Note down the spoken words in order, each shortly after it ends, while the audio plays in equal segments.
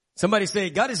Somebody say,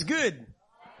 God is good.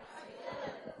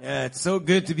 Yeah, it's so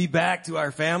good to be back to our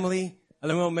family.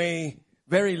 Alam mo, may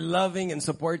very loving and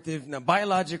supportive na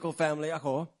biological family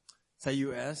ako sa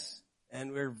US.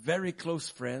 And we're very close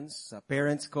friends sa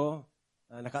parents ko.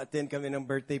 Naka-attend kami ng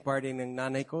birthday party ng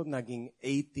nanay ko. Naging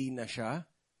 80 na siya.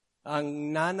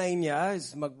 Ang nanay niya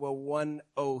is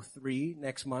magwa-103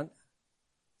 next month.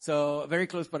 So, very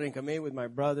close pa rin kami with my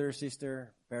brother,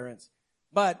 sister, parents.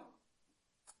 But,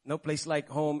 no place like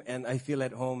home, and I feel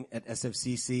at home at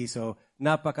SFCC. So,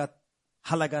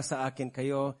 napaka-halaga sa akin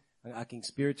kayo, ang aking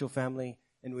spiritual family,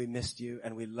 and we missed you,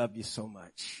 and we love you so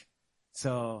much.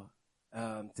 So,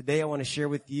 today I want to share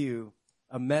with you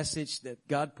a message that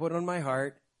God put on my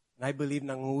heart, and I believe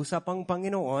nangungusap ang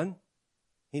Panginoon,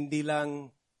 hindi lang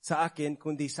sa akin,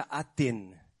 kundi sa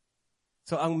atin.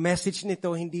 So, ang message nito,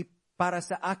 hindi para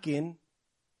sa akin,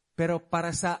 pero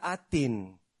para sa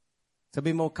atin.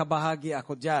 Sabi mo, kabahagi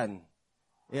ako dyan.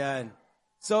 Yan.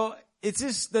 So, it's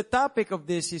just, the topic of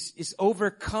this is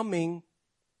overcoming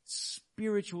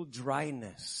spiritual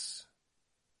dryness.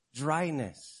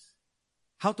 Dryness.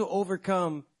 How to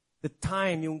overcome the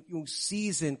time, yung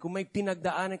season. Kung may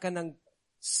pinagdaanan ka ng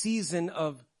season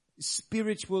of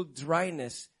spiritual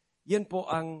dryness, yan po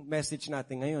ang message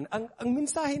natin ngayon. Ang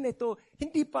mensahe nito,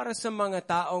 hindi para sa mga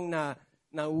taong na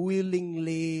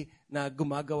willingly na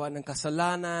gumagawa ng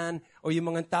kasalanan o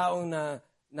yung mga taong na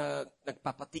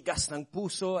nagpapatigas ng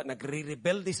puso,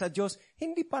 nagre-rebelde sa Diyos.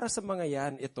 Hindi para sa mga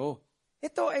yan ito.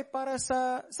 Ito ay para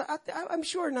sa atin. I'm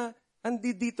sure na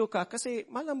andito ka kasi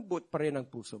malambot pa rin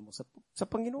ang puso mo sa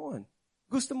Panginoon.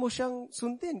 Gusto mo siyang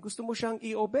sundin. Gusto mo siyang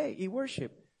i-obey,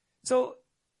 i-worship. So,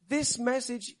 this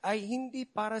message ay hindi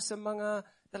para sa mga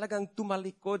talagang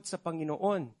tumalikod sa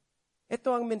Panginoon.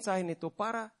 Ito ang mensahe nito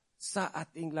para sa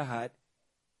ating lahat.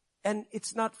 And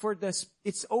it's not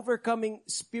it's overcoming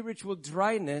spiritual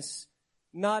dryness,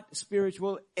 not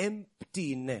spiritual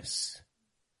emptiness.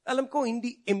 Alam ko,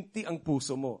 hindi empty ang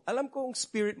puso mo. Alam ko, ang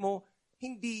spirit mo,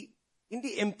 hindi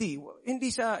empty.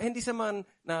 Hindi sa man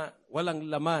na walang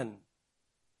laman.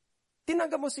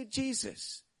 Tinanggap mo si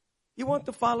Jesus. You want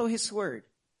to follow His word.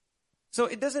 So,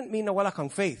 it doesn't mean na wala kang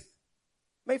faith.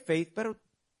 May faith, pero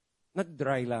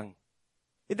nag-dry lang.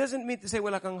 It doesn't mean to say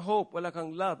wala kang hope, wala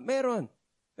kang love. Meron.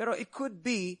 Pero it could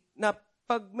be na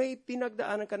pag may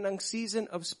pinagdaanan ka ng season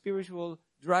of spiritual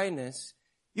dryness,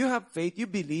 you have faith, you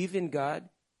believe in God,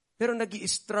 pero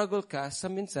nag-i-struggle ka sa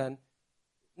minsan,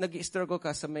 nag-i-struggle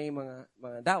ka sa may mga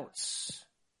doubts.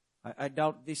 I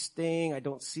doubt this thing, I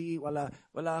don't see, wala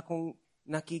akong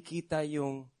nakikita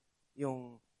yung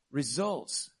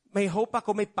results. May hope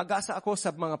ako, may pag-asa ako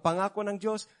sa mga pangako ng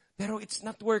Diyos, pero it's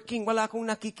not working. Wala akong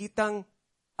nakikitang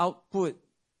output.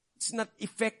 It's not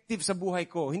effective sa buhay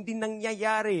ko. Hindi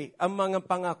nangyayari ang mga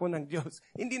pangako ng Diyos.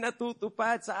 Hindi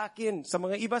natutupad sa akin. Sa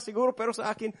mga iba siguro, pero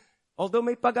sa akin, although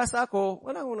may pag-asa ako,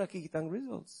 wala akong nakikitang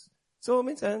results. So,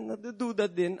 minsan, nadududa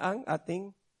din ang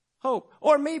ating hope.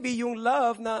 Or maybe yung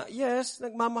love na, yes,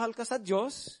 nagmamahal ka sa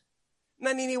Diyos,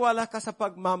 naniniwala ka sa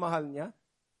pagmamahal niya,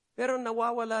 pero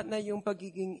nawawala na yung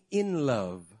pagiging in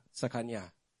love sa Kanya.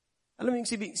 Alam mo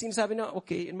yung sinasabi na,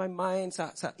 okay, in my mind,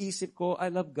 sa isip ko, I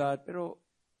love God, pero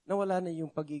nawala na yung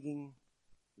pagiging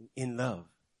in love.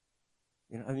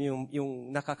 Yung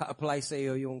nakaka-apply sa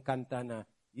iyo yung kanta na,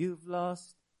 you've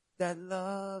lost that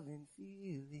love and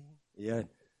feeling. Yan.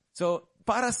 So,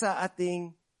 para sa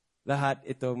ating lahat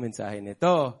itong mensahe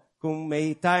nito, kung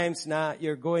may times na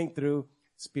you're going through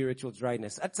spiritual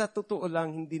dryness. At sa totoo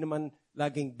lang, hindi naman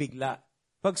laging bigla.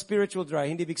 Pag spiritual dry,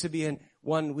 hindi ibig sabihin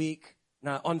 1 week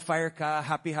na on fire ka,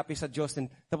 happy sa Diyos, and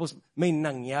tapos may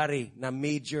nangyari na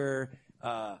major,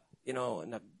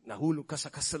 nahulog ka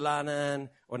sa kasalanan,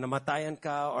 o namatayan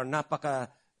ka, or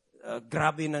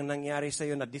grabe nang nangyari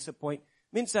sa'yo, na-disappoint.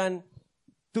 Minsan,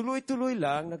 tuloy-tuloy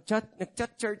lang,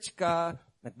 nag-chat church ka,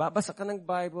 nagbabasa ka ng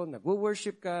Bible,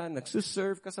 nag-worship ka,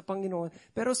 nagsuserve ka sa Panginoon,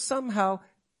 pero somehow,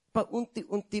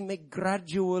 paunti-unti may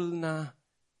gradual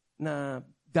na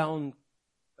down,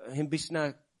 himbis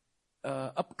na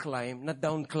up climb, na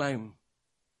down climb.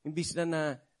 Himbis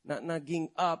na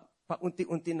naging up,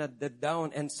 paunti-unti na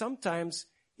down. And sometimes,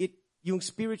 yung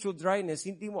spiritual dryness,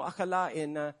 hindi mo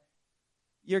akalain na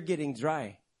you're getting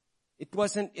dry. It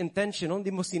wasn't intentional,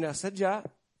 hindi mo sinasadya,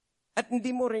 at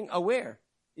hindi mo ring aware.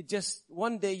 It just,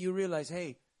 one day you realize,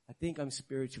 hey, I think I'm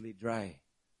spiritually dry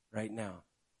right now.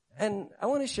 And I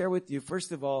want to share with you,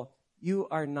 first of all, you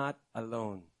are not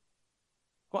alone.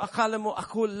 Kung akala mo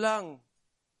ako lang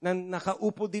na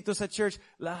nakaupo dito sa church,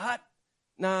 lahat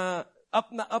na up,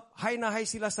 high na high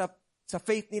sila sa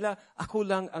faith nila, ako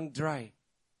lang ang dry.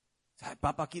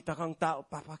 Papakita kang tao,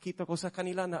 papakita ko sa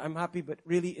kanila na I'm happy, but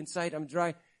really inside I'm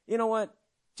dry. You know what?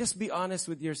 just be honest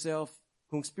with yourself.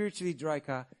 Kung spiritually dry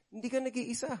ka, hindi ka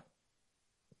nag-iisa.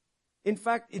 In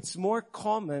fact, it's more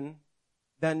common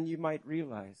than you might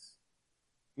realize.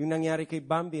 Yung nangyari kay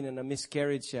Bambi na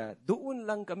miscarriage siya, doon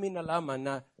lang kami nalaman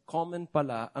na common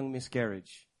pala ang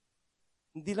miscarriage.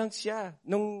 Hindi lang siya.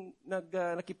 Nung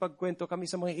nakipagkwento kami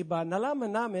sa mga iba,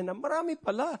 nalaman namin na marami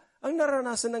pala ang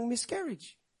naranasan ng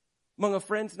miscarriage. Mga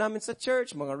friends namin sa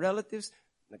church, mga relatives,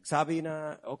 nagsabi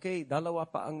na, okay, 2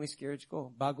 pa ang miscarriage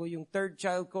ko. Bago yung 3rd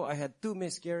child ko, I had 2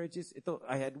 miscarriages. Ito,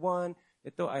 I had 1.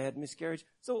 Ito, I had miscarriage.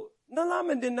 So,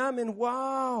 nalaman din namin,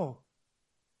 wow!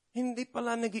 Hindi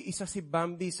pala nag-iisa si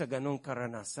Bambi sa ganong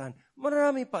karanasan.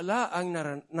 Marami pala ang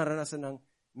naranasan ng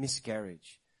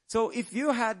miscarriage. So, if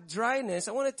you had dryness,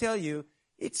 I want to tell you,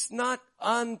 it's not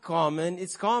uncommon,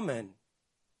 it's common.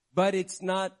 But it's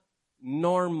not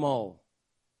normal.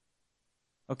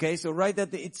 Okay, so write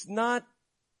that it's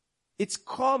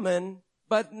common,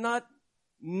 but not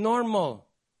normal.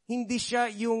 Hindi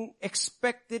siya yung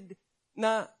expected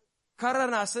na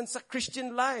karanasan sa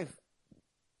Christian life.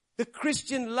 The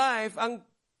Christian life, ang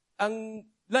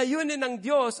layunin ng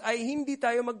Diyos ay hindi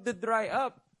tayo magda-dry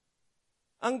up.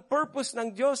 Ang purpose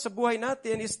ng Diyos sa buhay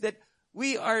natin is that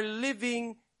we are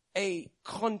living a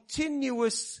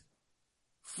continuous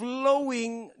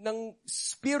flowing ng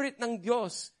Spirit ng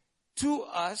Diyos to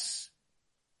us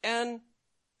and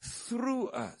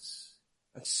through us.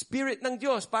 Ang Spirit ng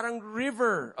Diyos, parang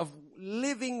river of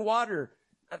living water.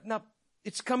 Na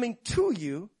it's coming to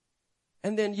you,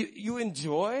 and then you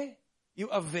enjoy, you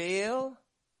avail,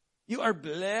 you are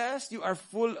blessed, you are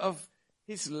full of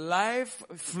His life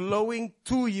flowing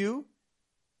to you.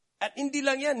 At hindi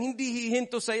lang yan, hindi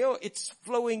hihinto sa'yo, it's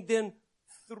flowing then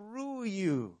through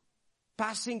you.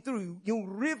 Passing through, yung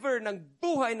river ng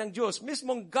buhay ng Diyos,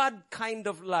 mismong God kind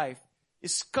of life,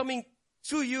 is coming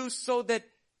to you so that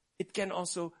it can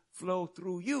also flow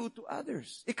through you to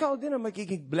others. Ikaw din ang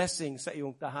magiging blessing sa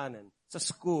iyong tahanan, sa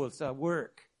school, sa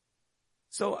work.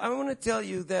 So I want to tell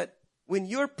you that when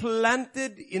you're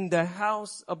planted in the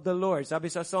house of the Lord, sabi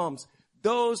sa Psalms,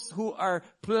 those who are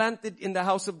planted in the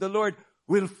house of the Lord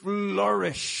will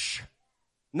flourish.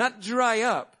 Not dry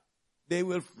up. They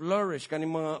will flourish.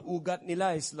 Kaning mga ugat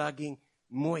nila is laging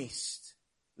moist.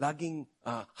 Laging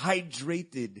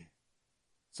hydrated.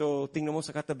 So tingnan mo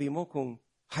sa katabi mo kung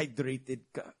hydrated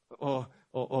ka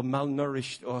o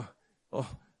malnourished o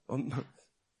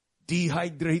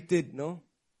dehydrated, no?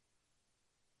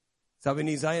 Sabi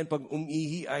ni Zion, pag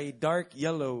umihi ay dark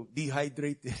yellow,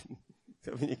 dehydrated.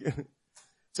 Sabi niya.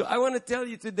 So I want to tell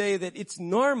you today that it's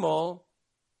normal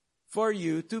for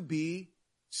you to be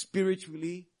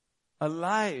spiritually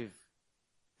alive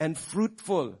and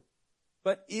fruitful.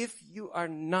 But if you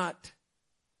are not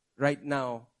right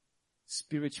now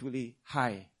spiritually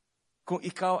high, kung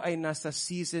ikaw ay nasa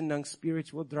season ng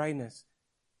spiritual dryness,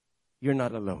 you're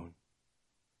not alone.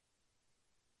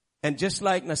 And just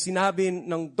like na sinabi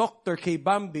ng doctor kay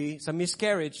Bambi sa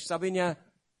miscarriage, sabi niya,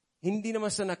 hindi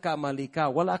naman sa nakamali ka,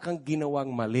 wala kang ginawang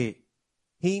mali.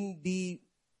 Hindi,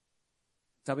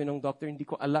 sabi ng doctor, hindi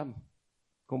ko alam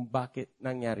kung bakit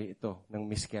nangyari ito ng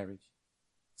miscarriage.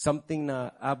 Something na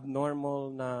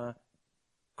abnormal na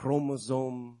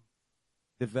chromosome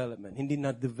development. Hindi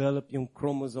na-develop yung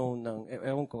chromosome ng,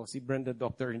 ewan ko, si Brenda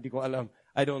doctor, hindi ko alam.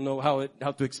 I don't know how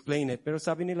to explain it. Pero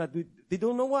sabi nila, they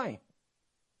don't know why.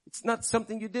 It's not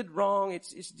something you did wrong.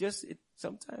 It's just,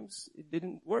 sometimes it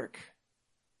didn't work.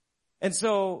 And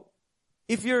so,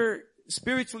 if you're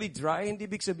spiritually dry, hindi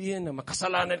ibig sabihin na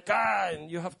makasalanan ka and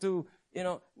you have to,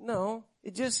 no.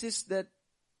 It just is that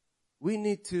we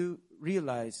need to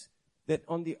realize that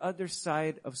on the other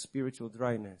side of spiritual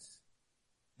dryness,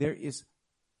 there is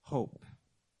hope.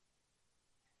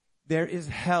 There is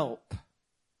help.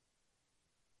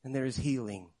 And there is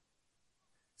healing.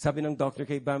 Sabi ng doctor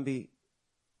kay Bambi,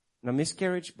 na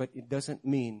miscarriage, but it doesn't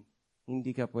mean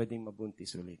hindi ka pwedeng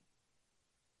mabuntis ulit.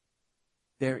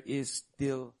 There is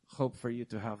still hope for you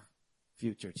to have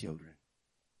future children.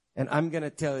 And I'm going to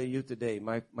tell you today,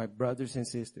 my brothers and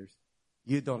sisters,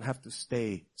 you don't have to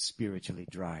stay spiritually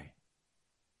dry.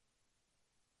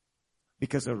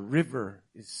 Because a river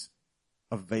is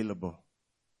available.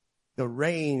 The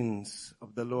rains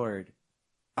of the Lord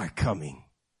are coming.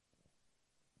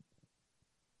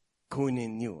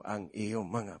 Kunin niyo ang iyong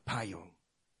mga payong.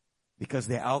 Because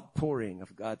the outpouring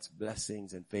of God's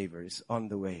blessings and favor is on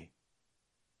the way.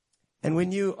 And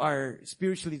when you are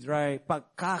spiritually dry,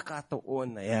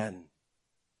 pagkakataon na yan.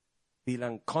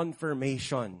 Bilang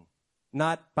confirmation.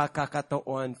 Not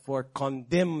pagkakataon for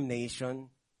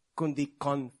condemnation, kundi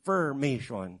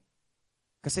confirmation.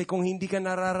 Kasi kung hindi ka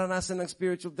nararanasan ng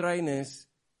spiritual dryness,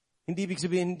 Hindi ibig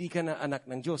sabihin hindi ka na anak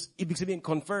ng Diyos. Ibig sabihin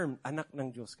confirm, anak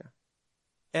ng Diyos ka.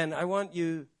 And I want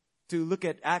you to look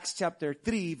at Acts chapter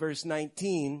 3 verse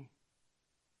 19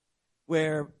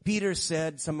 where Peter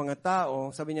said sa mga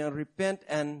tao, sabi niya, repent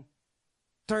and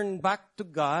turn back to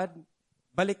God.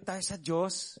 Balik tayo sa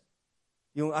Diyos,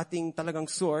 yung ating talagang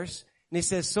source. And he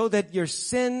says, so that your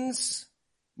sins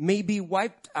may be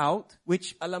wiped out,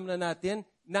 which alam na natin,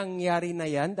 nangyari na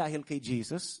yan dahil kay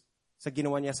Jesus, sa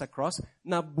ginawa niya sa cross,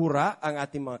 nabura ang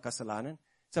ating mga kasalanan.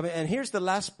 Sabi, and here's the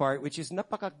last part, which is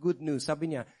napaka-good news.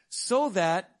 Sabi niya, so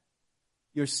that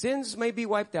your sins may be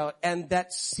wiped out, and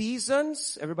that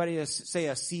seasons, everybody say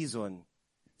a season,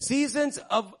 seasons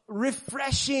of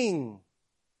refreshing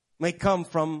may come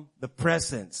from the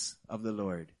presence of the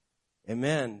Lord.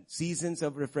 Amen. Seasons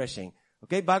of refreshing.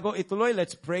 Okay, bago ituloy,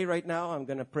 let's pray right now. I'm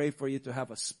gonna pray for you to have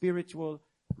a spiritual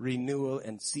renewal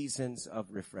and seasons of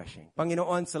refreshing.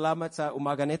 Panginoon, salamat sa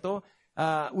umaga nito.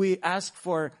 We ask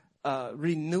for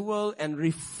renewal and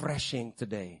refreshing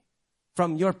today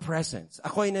from your presence.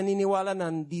 Ako'y naniniwala na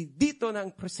dito na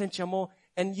ang presensya mo,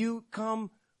 and you come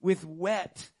with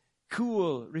wet,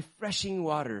 cool, refreshing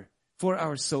water for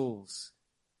our souls.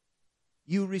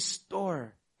 You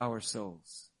restore our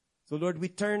souls. So Lord, we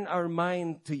turn our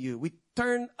mind to you. We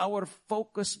turn our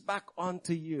focus back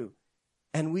onto you.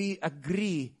 And we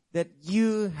agree that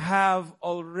you have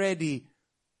already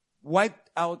wiped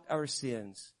out our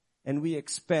sins. And we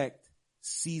expect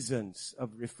seasons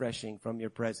of refreshing from your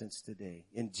presence today.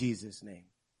 In Jesus' name.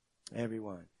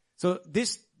 Everyone. So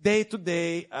this day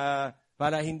today,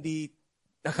 para hindi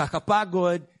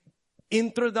nakakapagod,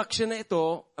 introduction na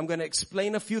ito, I'm gonna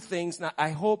explain a few things na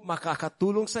I hope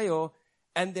makakatulong sa'yo.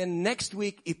 And then next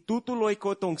week, itutuloy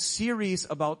ko tong series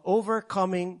about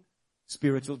overcoming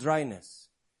spiritual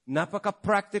dryness.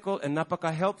 Napaka-practical and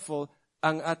napaka-helpful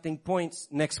ang ating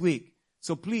points next week.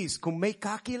 So please, kung may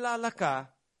kakilala ka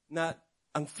na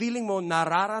ang feeling mo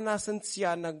nararanasan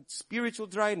siya ng spiritual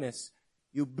dryness,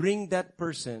 you bring that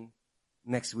person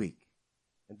next week.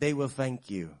 And they will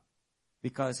thank you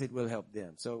because it will help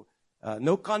them. So,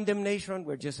 no condemnation.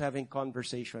 We're just having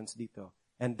conversations dito.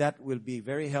 And that will be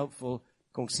very helpful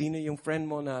kung sino yung friend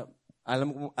mo na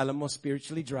alam mo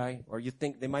spiritually dry, or you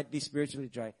think they might be spiritually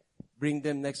dry, bring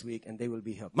them next week and they will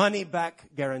be helped. Money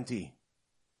back guarantee.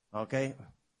 Okay?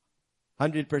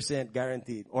 100%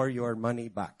 guaranteed, or your money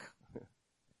back.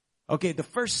 Okay, the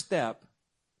first step,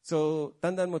 so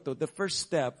tandaan mo to, the first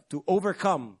step to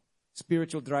overcome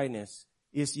spiritual dryness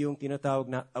is yung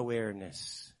tinatawag na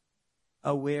awareness.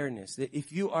 Awareness.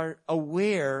 If you are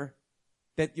aware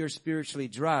that you're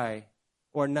spiritually dry,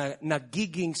 or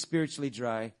nagiging spiritually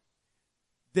dry,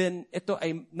 then ito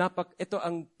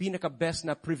ang pinaka-best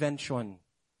na prevention.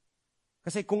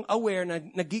 Kasi kung aware na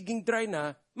nagiging dry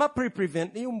na,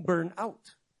 ma-prevent na yung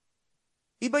burnout.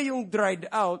 Iba yung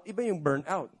dried out, iba yung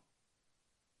burnout.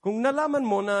 Kung nalaman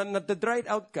mo na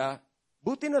na-dried out ka,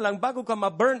 buti na lang bago ka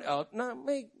ma-burnout na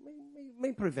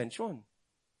may prevention.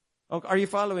 Okay, are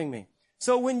you following me?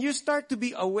 So when you start to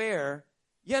be aware,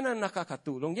 yan ang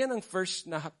nakakatulong. Yan ang first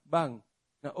na hakbang.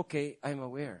 Na okay, I'm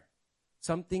aware.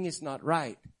 Something is not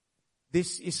right.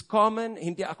 This is common.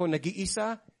 Hindi ako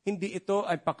nag-iisa. Hindi ito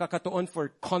ay pagkakataon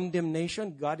for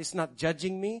condemnation. God is not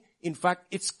judging me. In fact,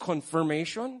 it's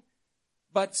confirmation.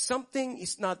 But something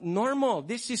is not normal.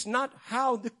 This is not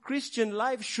how the Christian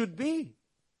life should be.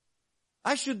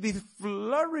 I should be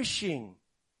flourishing.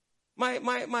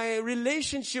 My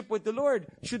relationship with the Lord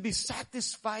should be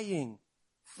satisfying,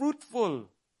 fruitful,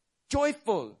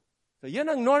 joyful. So yan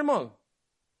ang normal.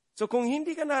 So kung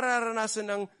hindi ka nararanasan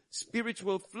ng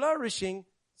spiritual flourishing,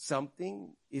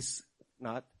 something is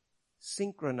not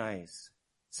synchronized.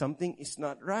 Something is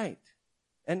not right.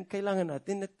 And kailangan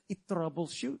natin na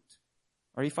i-troubleshoot.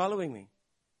 Are you following me?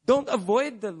 Don't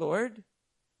avoid the Lord.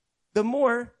 The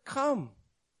more, come.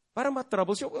 Para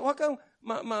ma-troubleshoot. Huwag kang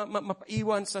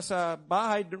mapaiwan sa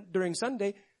bahay during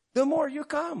Sunday. The more you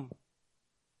come.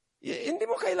 Hindi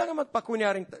mo kailangan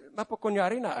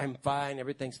mapakunyari na, I'm fine,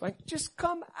 everything's fine. Just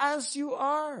come as you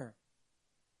are.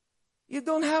 You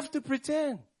don't have to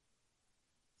pretend.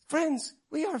 Friends,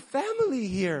 we are family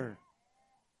here.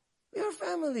 We are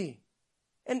family.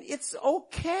 And it's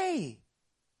okay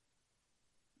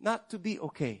not to be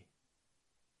okay.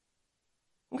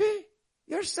 Okay?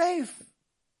 You're safe.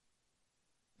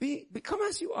 Come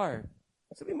as you are.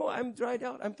 Sabi mo, I'm dried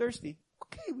out, I'm thirsty.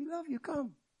 Okay, we love you,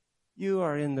 come. You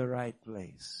are in the right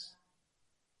place.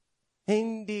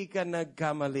 Hindi ka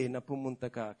nagkamali na pumunta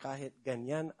ka kahit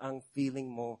ganyan ang feeling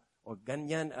mo o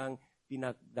ganyan ang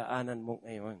pinagdaanan mo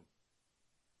ngayon.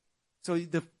 So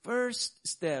the first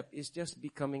step is just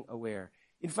becoming aware.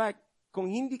 In fact,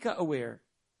 kung hindi ka aware,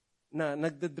 na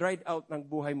nagda-dried out ng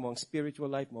buhay mo, ang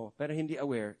spiritual life mo, pero hindi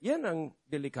aware, yan ang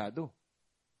delikado.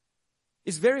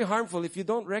 It's very harmful if you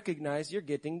don't recognize you're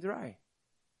getting dry.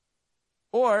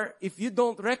 Or if you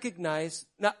don't recognize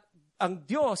na ang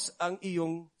Diyos ang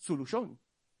iyong solusyon.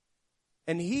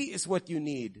 And He is what you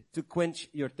need to quench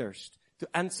your thirst, to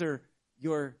answer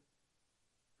your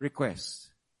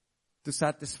request, to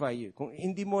satisfy you. Kung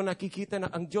hindi mo nakikita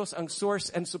na ang Diyos ang source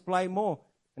and supply mo,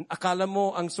 and akala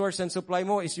mo ang source and supply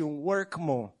mo is yung work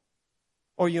mo,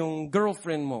 o yung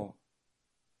girlfriend mo,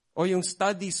 o yung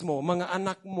studies mo, mga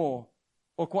anak mo,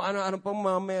 o kung ano-ano pang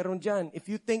mga meron dyan. If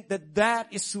you think that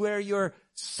that is where your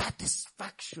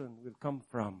satisfaction will come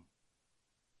from,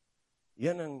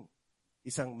 yan ang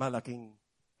isang malaking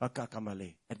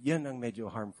pagkakamali. At yan ang medyo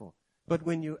harmful. But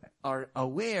when you are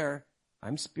aware,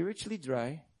 I'm spiritually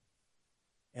dry,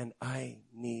 and I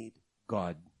need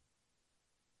God.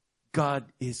 God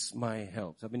is my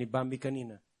help. Sabi ni Bambi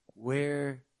kanina,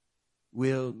 where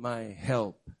will my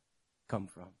help come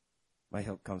from? My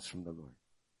help comes from the Lord.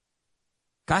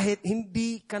 Kahit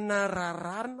hindi ka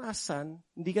nararanasan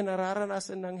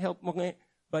ng help mo ngayon,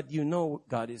 but you know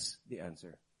God is the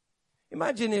answer.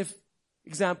 Imagine if,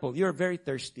 example, you're very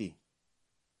thirsty.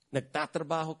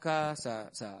 Nagtatrabaho ka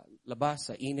sa labas,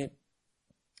 sa init.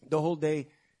 The whole day,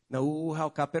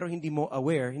 nauuhaw ka, pero hindi mo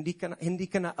aware, hindi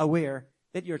ka na aware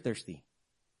that you're thirsty.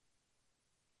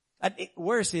 At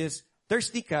worse is,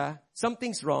 thirsty ka,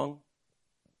 something's wrong.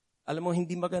 Alam mo,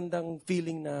 hindi magandang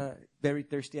feeling na very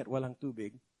thirsty at walang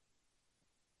tubig.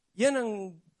 Yan ang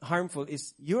harmful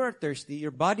is, you are thirsty,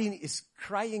 your body is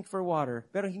crying for water,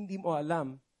 pero hindi mo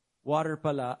alam, water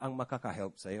pala ang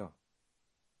makaka-help sa'yo.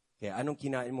 Kaya anong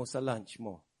kinain mo sa lunch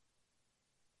mo?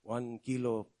 1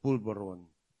 kilo pulveron.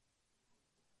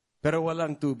 Pero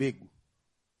walang tubig.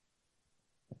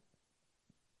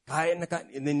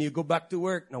 And then you go back to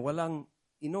work na walang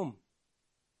inom.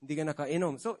 Hindi ka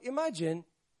nakainom. So imagine,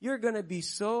 you're gonna be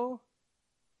so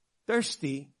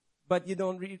thirsty, but you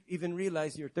don't even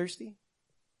realize you're thirsty.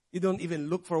 You don't even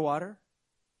look for water.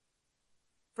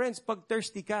 Friends, pag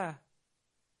thirsty ka,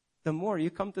 the more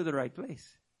you come to the right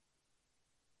place.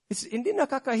 Hindi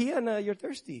nakakahiya na you're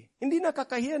thirsty. Hindi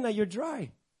nakakahiya na you're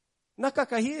dry.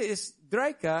 Nakakahiya is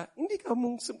dry ka, hindi ka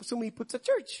mong sumipot sa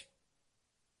church.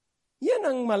 Yan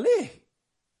ang mali.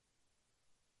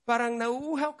 Parang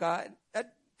nauuhaw ka at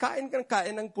kain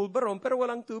ng pulveron pero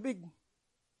walang tubig.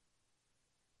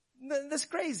 That's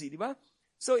crazy, di ba?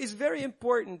 So it's very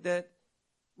important that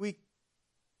we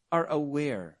are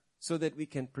aware so that we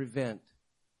can prevent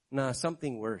na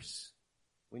something worse.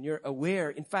 When you're aware,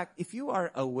 in fact, if you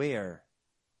are aware,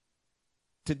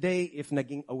 today, if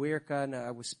naging aware ka na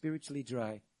I was spiritually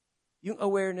dry, yung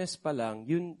awareness pa lang,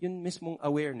 yun mismong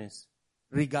awareness,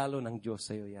 regalo ng Diyos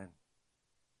sa'yo yan.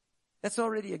 That's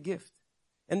already a gift.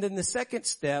 And then the second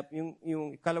step,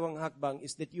 yung ikalawang hakbang,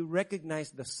 is that you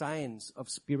recognize the signs of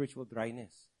spiritual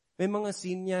dryness. May mga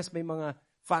sinyas, may mga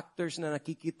factors na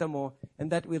nakikita mo,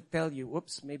 and that will tell you,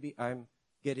 oops, maybe I'm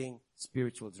getting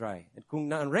spiritual dry. And kung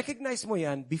na-recognize mo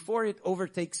yan, before it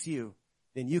overtakes you,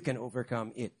 then you can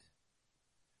overcome it.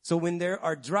 So when there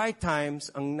are dry times,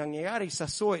 ang nangyayari sa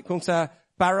soil, kung sa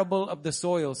parable of the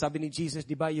soil, sabi ni Jesus,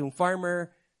 di ba, yung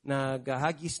farmer na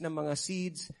gahagis ng mga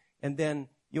seeds, and then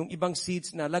yung ibang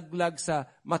seeds na laglag sa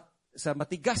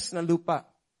matigas na lupa.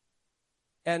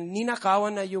 And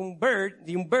ninakawan na yung bird,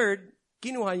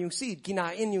 kinuha yung seed,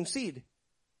 kinain yung seed.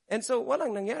 And so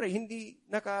walang nangyari, hindi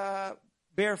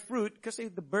naka-bear fruit kasi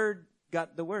the bird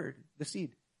got the word, the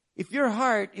seed. If your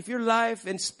heart, if your life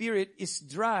and spirit is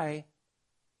dry,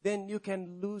 then you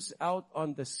can lose out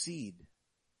on the seed.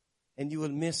 And you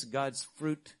will miss God's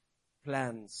fruit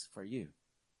plans for you.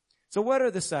 So what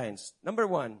are the signs? Number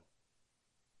one,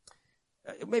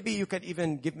 maybe you can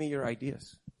even give me your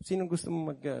ideas. Sinong gusto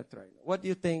mo mag-try? What do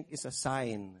you think is a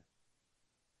sign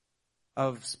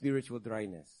of spiritual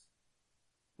dryness?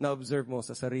 Na-observe mo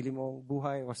sa sarili mong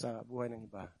buhay o sa buhay ng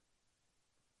iba?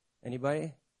 Anybody?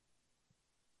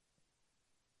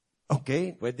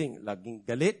 Okay, pwedeng laging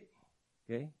galit.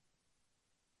 Okay?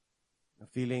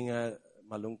 Feeling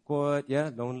malungkot,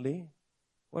 lonely.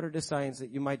 What are the signs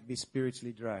that you might be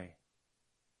spiritually dry?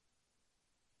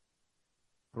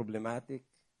 Problematic.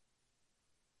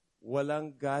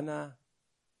 Walang gana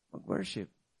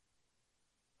mag-worship.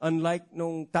 Unlike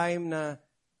nung time na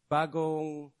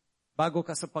bago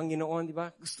ka sa Panginoon, di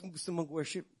ba? Gusto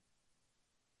mag-worship.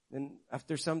 Then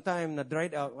after some time na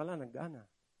dried out, wala nang gana.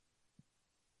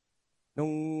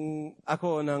 Nung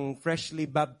freshly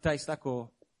baptized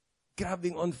ako,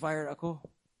 grabing on fire ako.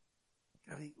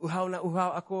 Uhaw na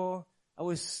uhaw ako. I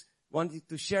was wanting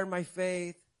to share my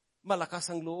faith. Malakas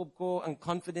ang loob ko, ang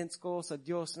confidence ko sa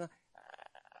Diyos na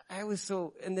I was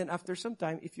so, and then after some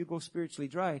time, if you go spiritually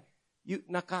dry, you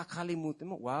nakakalimutan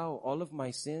mo, wow, all of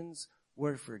my sins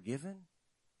were forgiven.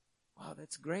 Wow,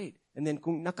 that's great. And then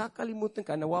kung nakakalimutan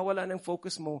ka, nawawala ng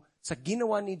focus mo sa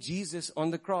ginawa ni Jesus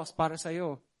on the cross para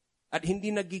sa'yo, at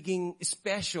hindi nagiging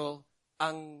special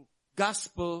ang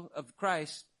gospel of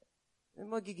Christ, then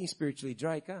magiging spiritually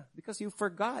dry ka. Because you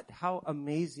forgot how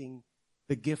amazing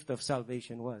the gift of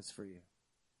salvation was for you.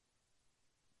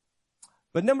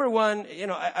 But number one,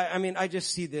 I mean, I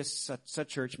just see this sa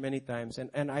church many times,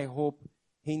 and I hope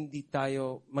hindi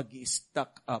tayo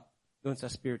mag-stuck up doon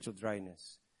sa spiritual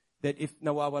dryness. That if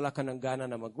nawawala ka ng gana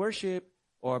na mag-worship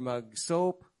or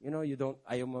mag-soap,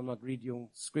 ayaw mo mag-read yung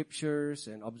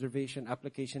scriptures and observation,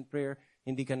 application prayer,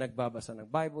 hindi ka nagbabasa ng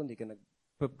Bible, hindi ka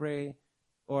nagpa-pray,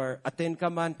 or attend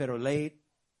ka man pero late,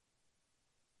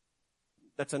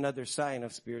 that's another sign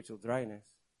of spiritual dryness.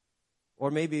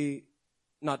 Or maybe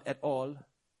not at all,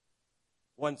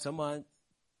 once a month,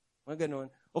 mga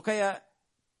ganun. O kaya,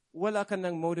 wala ka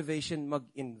ng motivation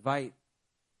mag-invite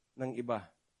ng iba.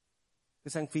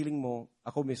 Kasi ang feeling mo,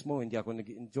 ako mismo, hindi ako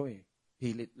nag-enjoy.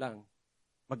 Hilit lang.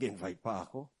 Mag-invite pa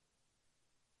ako.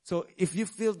 So, if you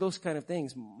feel those kind of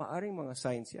things, maaring mga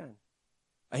signs yan.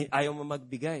 Ayaw mo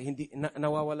magbigay. Hindi,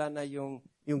 nawawala na yung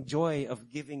joy of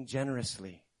giving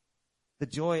generously. The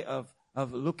joy of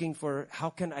looking for,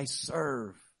 how can I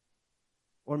serve?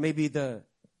 Or maybe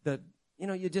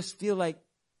you just feel like,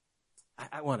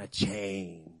 I want to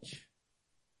change.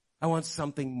 I want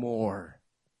something more.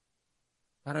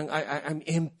 Parang I'm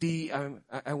empty.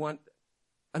 I want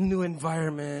a new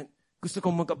environment. Gusto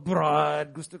kong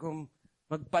mag-abroad. Gusto kong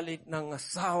magpalit ng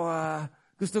asawa.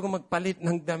 Gusto kong magpalit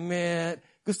ng damit.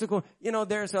 Gusto ko,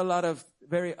 there's a lot of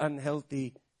very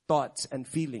unhealthy thoughts and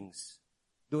feelings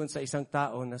doon sa isang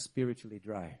tao na spiritually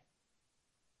dry.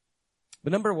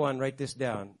 But number one, write this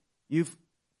down.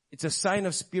 It's a sign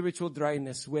of spiritual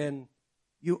dryness when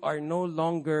you are no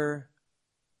longer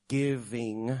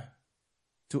giving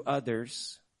to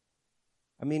others.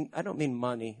 I mean, I don't mean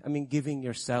money. I mean giving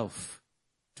yourself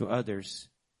to others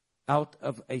out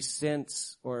of a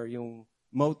sense or yung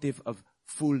motive of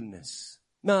fullness.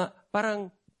 Na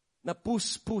parang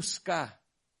napus-pus ka.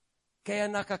 Kaya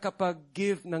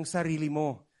nakakapag-give ng sarili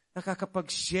mo.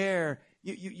 Nakakapag-share.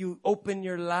 You open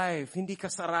your life. Hindi ka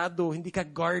sarado. Hindi ka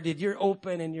guarded. You're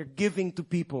open and you're giving to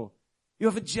people. You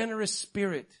have a generous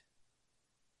spirit.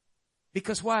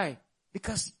 Because why?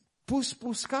 Because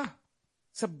pus-pus ka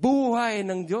sa buhay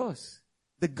ng Diyos.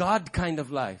 The God kind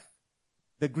of life.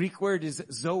 The Greek word is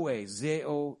zoe,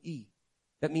 Z-O-E.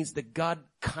 That means the God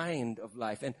kind of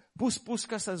life. And pus-pus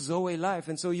ka sa zoe life.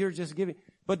 And so you're just giving.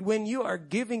 But when you are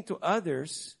giving to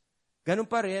others, ganun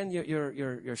pa rin,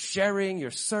 you're sharing,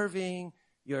 you're serving,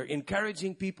 you're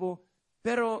encouraging people.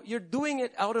 Pero you're doing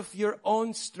it out of your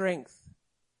own strength.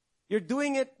 You're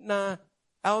doing it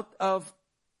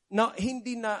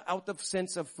hindi na out of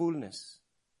sense of fullness.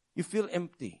 You feel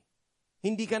empty.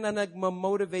 Hindi ka na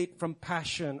nagmamotivate from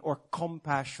passion or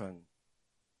compassion.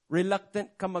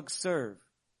 Reluctant ka mag-serve.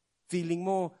 Feeling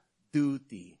mo,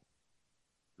 duty.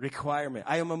 Requirement.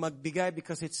 Ayaw mo magbigay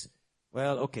because it's,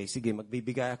 okay, sige,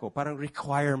 magbibigay ako. Parang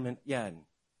requirement yan.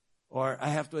 Or I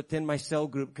have to attend my cell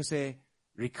group kasi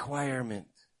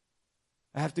requirement.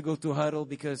 I have to go to huddle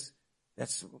because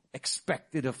that's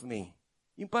expected of me.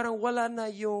 Yung parang wala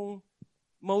na yung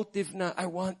motive na I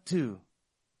want to.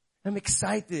 I'm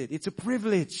excited. It's a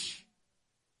privilege.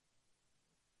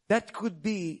 That could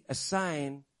be a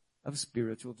sign of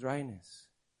spiritual dryness.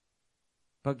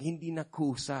 Pag hindi na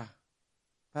kusa,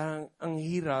 parang ang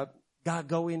hirap,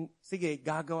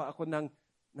 gagawa ako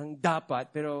ng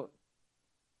dapat, pero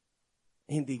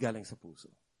hindi galing sa puso.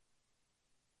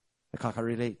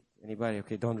 Nakaka-relate. Anybody?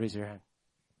 Okay, don't raise your hand.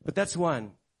 But that's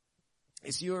one.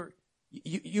 It's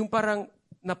yung parang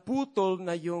naputol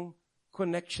na yung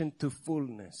connection to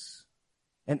fullness.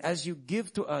 And as you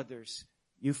give to others,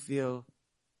 you feel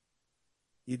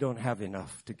you don't have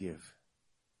enough to give.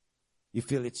 You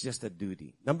feel it's just a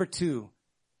duty. Number two,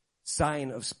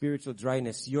 sign of spiritual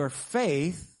dryness. Your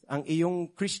faith, ang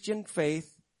iyong Christian faith,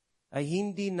 ay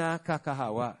hindi na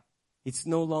kakahawa. It's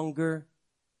no longer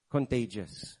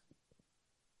contagious.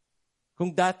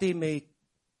 Kung dati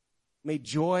may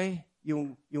joy,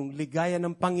 yung ligaya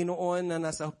ng Panginoon na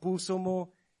nasa puso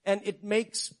mo, and it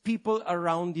makes people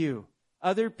around you,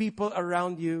 other people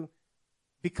around you,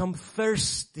 become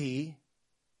thirsty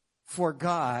for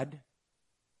God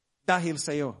dahil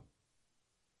sa'yo.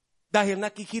 Dahil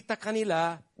nakikita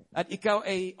kanila at ikaw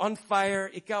ay on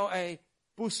fire, ikaw ay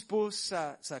puspus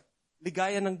sa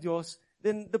ligaya ng Diyos,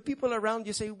 then the people around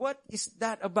you say, what is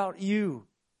that about you?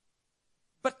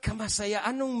 Ba't ka masaya?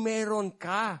 Anong meron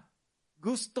ka?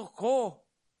 gusto ko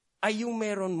ay yung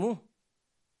meron mo.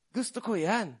 Gusto ko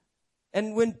yan.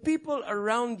 And when people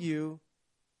around you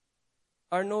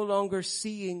are no longer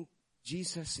seeing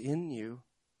Jesus in you,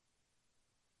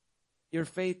 your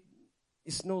faith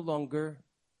is no longer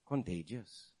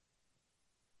contagious.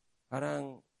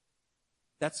 Parang,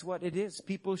 that's what it is.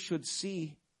 People should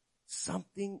see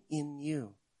something in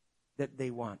you that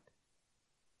they want.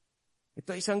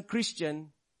 Ito isang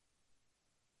Christian,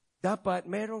 dapat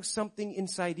merong something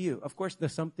inside you. Of course, the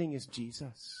something is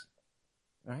Jesus.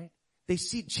 Right? They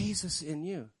see Jesus in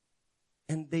you.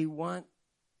 And they want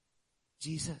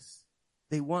Jesus.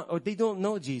 They don't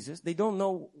know Jesus. They don't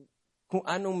know kung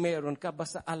anong meron ka.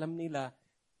 Basta alam nila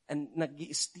and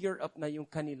nag-stir up na yung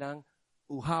kanilang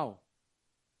uhaw.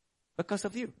 Because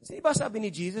of you. Diba sabi ni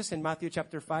Jesus in Matthew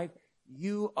chapter 5,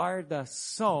 you are the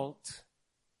salt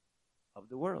of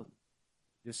the world.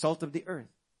 The salt of the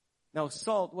earth. Now,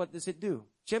 salt, what does it do?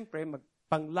 Siyempre,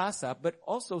 panglasa, but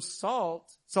also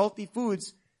salty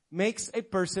foods makes a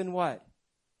person what?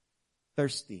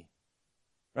 Thirsty.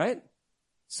 Right?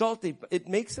 Salty. It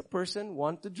makes a person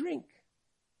want to drink.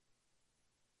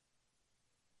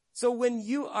 So when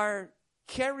you are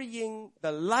carrying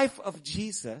the life of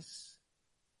Jesus,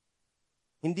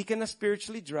 hindi ka na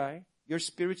spiritually dry, you're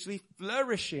spiritually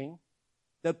flourishing,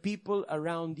 the people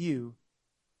around you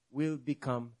will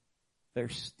become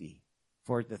thirsty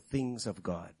for the things of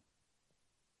God.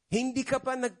 Hindi ka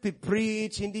pa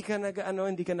nagpipreach, hindi ka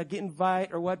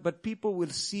nag-invite or what, but people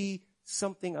will see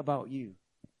something about you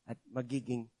at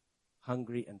magiging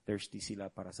hungry and thirsty sila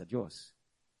para sa Diyos.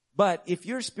 But if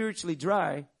you're spiritually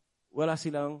dry, hindi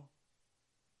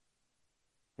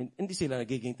sila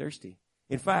nagiging thirsty.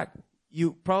 In fact,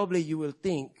 you will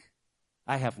think,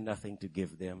 I have nothing to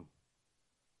give them.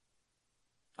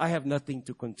 I have nothing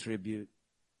to contribute.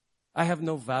 I have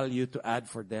no value to add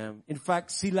for them. In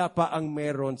fact, sila pa ang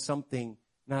meron something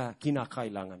na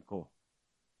kinakailangan ko.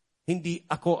 Hindi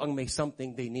ako ang may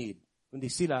something they need. Kundi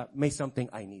sila may something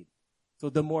I need. So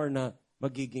the more na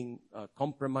magiging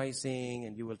compromising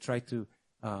and you will try to,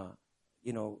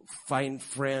 find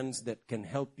friends that can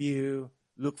help you,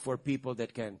 look for people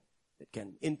that can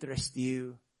interest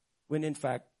you. When in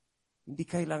fact, hindi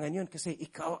kailangan yun kasi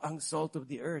ikaw ang salt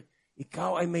of the earth.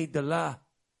 Ikaw ay may dala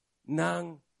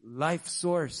ng life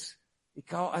source.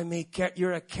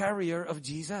 You're a carrier of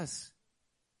Jesus.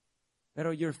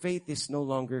 Pero your faith is no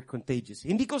longer contagious.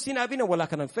 Hindi ko sinabi na wala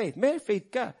ka ng faith. May faith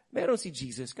ka. Meron si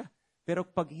Jesus ka. Pero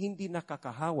pag hindi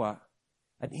nakakahawa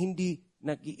at hindi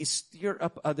nag-i-stir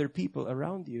up other people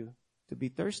around you to be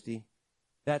thirsty,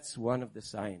 that's one of the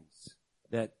signs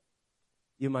that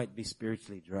you might be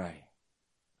spiritually dry.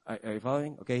 Are you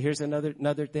following? Okay, here's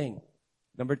another thing.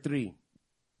 Number 3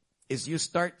 is you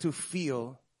start to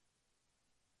feel,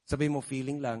 sabi mo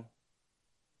feeling lang,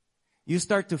 you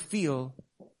start to feel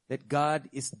that God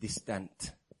is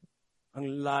distant.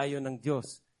 Ang layo ng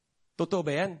Diyos. Totoo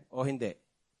ba yan o hindi?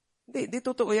 Hindi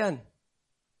totoo yan.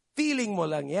 Feeling mo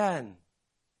lang yan.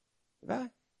 Diba?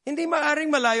 Hindi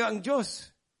maaring malayo ang Diyos.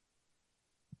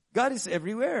 God is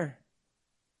everywhere.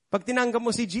 Pag tinanggap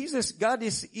mo si Jesus, God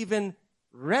is even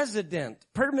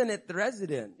permanent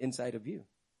resident inside of you.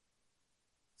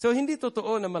 So, hindi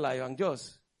totoo na malayo ang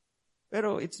Diyos.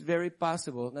 Pero it's very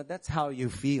possible na that's how you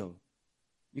feel.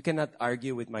 You cannot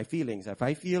argue with my feelings. If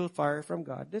I feel far from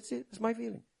God, that's it. That's my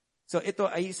feeling. So, ito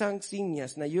ay isang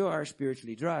sinyas na you are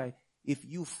spiritually dry if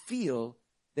you feel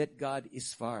that God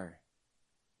is far.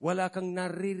 Wala kang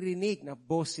naririnig na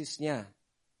boses niya.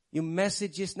 Yung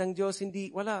messages ng Diyos,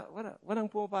 walang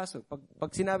pumapasok.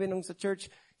 Pag sinabi nung sa church,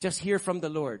 just hear from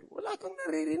the Lord. Wala kang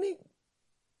naririnig.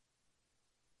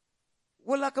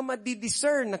 Wala kang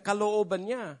madidiscern na kalooban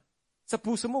niya. Sa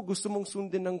puso mo, gusto mong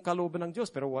sundin ng kalooban ng Diyos,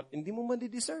 pero hindi mo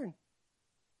madidiscern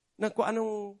na kung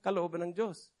anong kalooban ng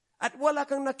Diyos. At wala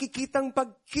kang nakikitang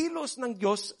pagkilos ng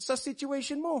Diyos sa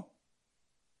situation mo.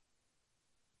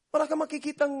 Wala kang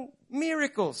makikitang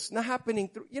miracles na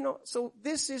happening through, so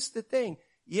this is the thing.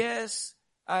 Yes,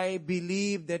 I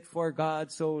believe that for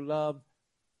God so loved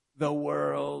the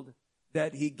world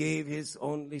that He gave His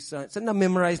only Son. So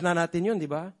na-memorize na natin yun,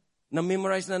 di ba?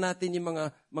 Na-memorize na natin yung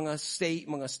mga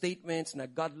statements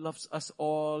na God loves us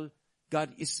all,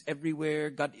 God is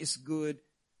everywhere, God is good.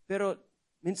 Pero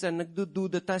minsan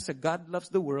nagdududa tayo sa God loves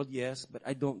the world, yes, but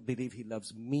I don't believe He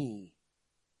loves me.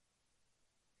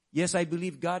 Yes, I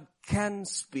believe God can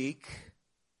speak.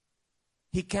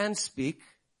 He can speak,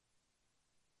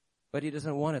 but He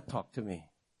doesn't want to talk to me.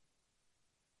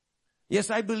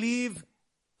 Yes, I believe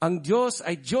ang Diyos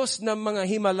ay Diyos ng mga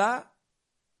himala,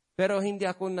 pero hindi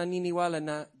ako naniniwala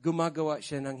na gumagawa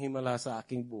siya ng himala sa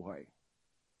aking buhay.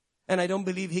 And I don't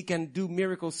believe He can do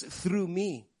miracles through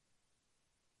me.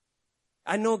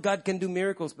 I know God can do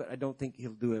miracles, but I don't think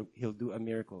He'll do a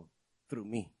miracle through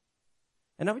me.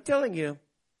 And I'm telling you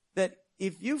that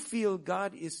if you feel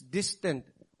God is distant,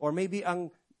 or maybe ang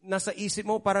nasa isip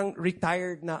mo parang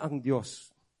retired na ang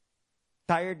Diyos.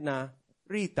 Tired na,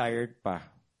 retired pa.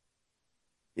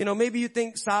 You know, maybe you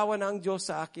think sawa na ang Diyos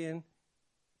sa akin.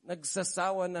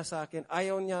 Nagsasawa na sa akin.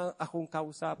 Ayaw niya akong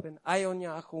kausapin. Ayaw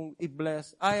niya akong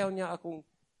i-bless. Ayaw niya akong,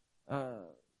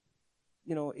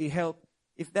 i-help.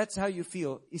 If that's how you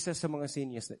feel, isa sa mga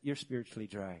sinyas that you're spiritually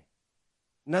dry.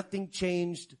 Nothing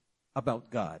changed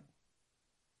about God.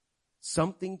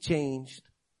 Something changed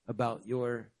about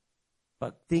your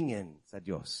pagtingin sa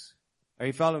Diyos. Are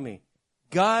you following me?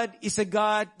 God is a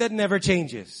God that never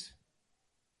changes.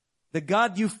 The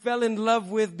God you fell in love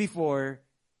with before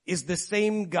is the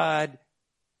same God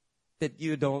that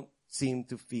you don't seem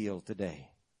to feel today.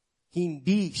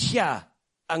 Hindi siya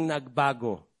ang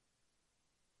nagbago.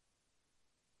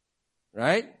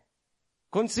 Right?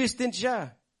 Consistent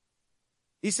siya.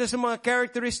 Isa sa mga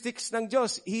characteristics ng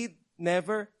Diyos, He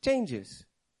never changes.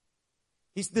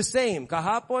 He's the same.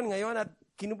 Kahapon, ngayon, at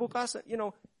kinubukasan.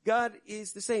 God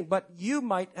is the same. But you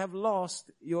might have lost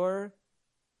your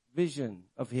vision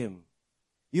of Him.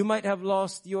 You might have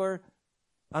lost your,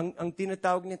 ang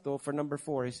tinatawag nito for number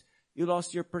 4 is, you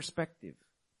lost your perspective.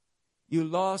 You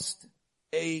lost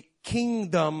a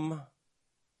kingdom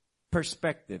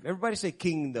perspective. Everybody say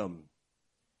kingdom.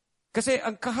 Kasi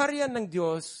ang kaharian ng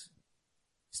Diyos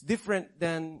is different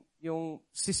than yung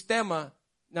sistema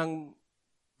ng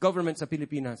government sa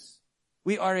Pilipinas.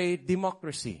 We are a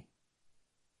democracy.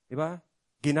 Diba?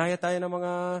 Ginaya tayo ng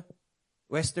mga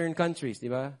Western countries,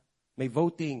 diba? May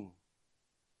voting.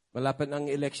 Malapit ang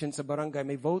election sa barangay,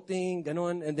 may voting,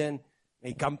 ganun, and then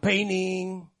may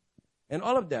campaigning, and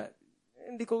all of that.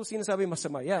 Hindi ko sinasabi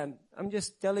masama yan. I'm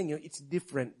just telling you, it's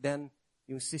different than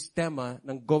yung sistema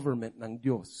ng government ng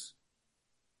Diyos.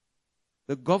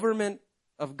 The government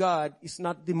of God is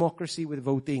not democracy with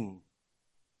voting.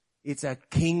 It's a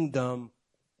kingdom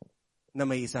na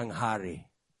may isang hari.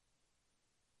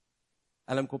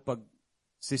 Alam ko pag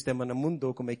sistema ng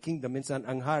mundo, kung may kingdom, minsan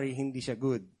ang hari hindi siya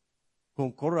good.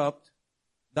 Kung corrupt,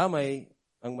 damay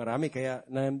ang marami, kaya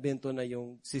naimbento na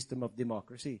yung system of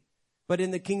democracy. But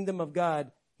in the kingdom of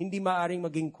God, hindi maaring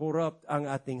maging corrupt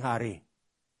ang ating hari.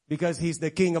 Because He's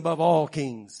the king above all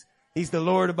kings. He's the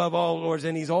Lord above all lords,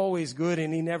 and He's always good,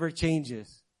 and He never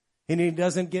changes. And He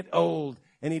doesn't get old,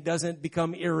 and He doesn't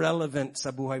become irrelevant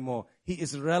sa buhay mo. He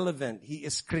is relevant. He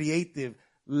is creative.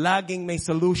 Laging may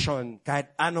solution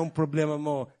kahit anong problema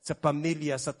mo sa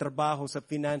pamilya, sa trabaho, sa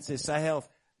finances, sa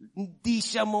health. Hindi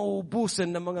siya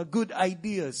mauubusan ng mga good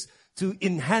ideas to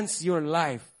enhance your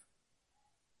life.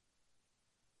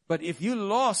 But if you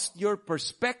lost your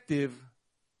perspective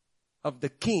of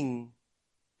the king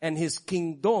and His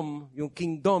kingdom, yung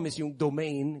kingdom is yung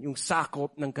domain, yung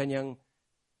sakop ng kanyang,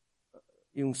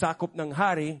 yung sakop ng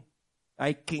hari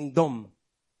ay kingdom,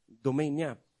 domain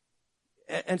niya.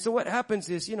 And so what happens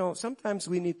is, sometimes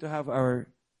we need to have our,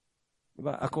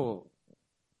 diba, ako,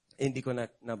 hindi ko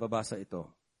nababasa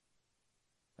ito.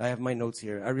 I have my notes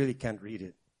here. I really can't read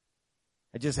it.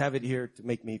 I just have it here to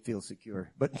make me feel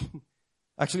secure. But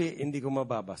actually, hindi ko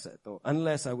mababasa ito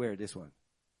unless I wear this one.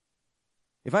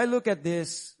 If I look at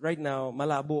this right now,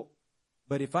 malabo.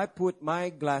 But if I put my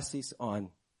glasses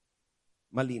on,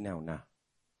 malinaw na.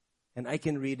 And I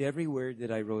can read every word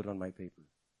that I wrote on my paper.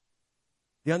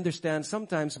 You understand,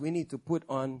 sometimes we need to put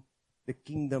on the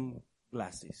kingdom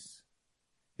glasses.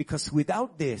 Because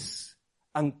without this,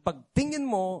 ang pagtingin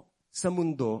mo sa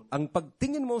mundo, ang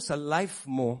pagtingin mo sa life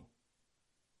mo,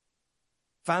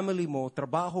 family mo,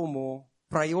 trabaho mo,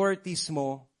 priorities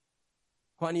mo,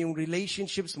 kung ano yung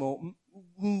relationships mo,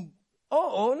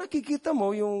 oo, nakikita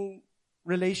mo yung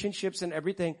relationships and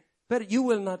everything, but you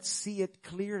will not see it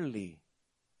clearly.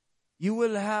 You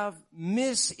will have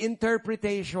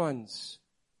misinterpretations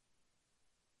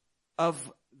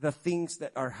of the things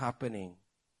that are happening.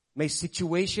 May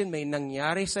situation, may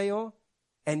nangyari sa'yo,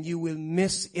 and you will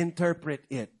misinterpret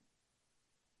it.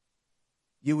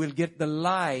 You will get the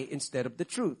lie instead of the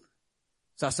truth.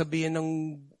 Sasabihin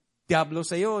ng diablo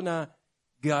sa'yo na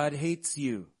God hates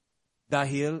you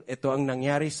dahil ito ang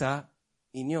nangyari sa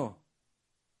inyo.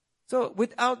 So,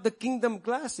 without the kingdom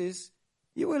glasses,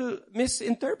 you will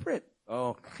misinterpret.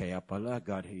 Oh, kaya pala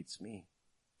God hates me.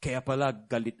 Kaya pala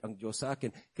galit ang Diyos sa akin.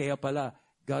 Kaya pala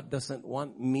God doesn't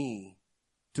want me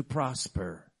to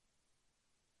prosper.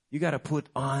 You got to put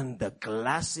on the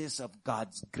glasses of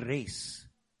God's grace.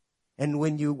 And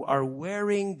when you are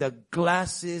wearing the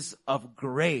glasses of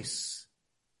grace,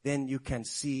 then you can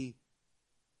see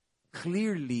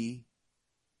clearly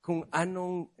kung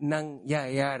anong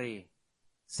nangyayari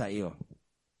sa iyo.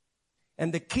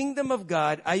 And the kingdom of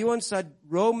God, ayon sa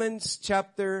Romans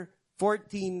chapter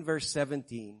 14 verse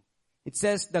 17, it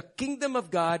says the kingdom of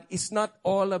God is not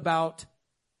all about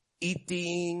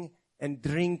eating and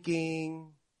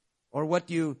drinking or what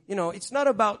it's not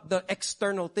about the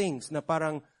external things na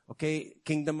parang, okay,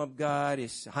 kingdom of God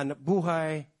is hanap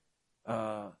buhay,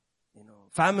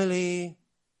 family.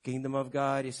 Kingdom of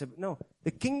God is, no, the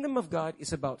kingdom of God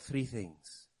is about three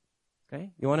things.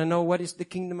 Okay? You want to know what is the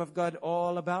kingdom of God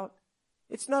all about?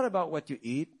 It's not about what you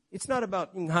eat. It's not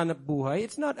about yung hanap buhay.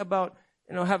 It's not about,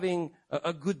 having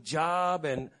a good job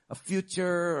and a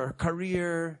future or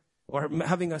career or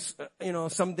having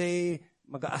someday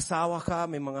mag-aasawa ka,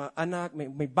 may mga anak,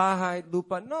 may bahay,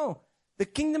 lupa. No. The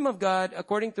kingdom of God,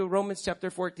 according to Romans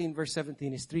chapter 14 verse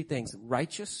 17, is three things.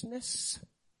 Righteousness,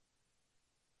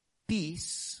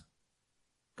 peace,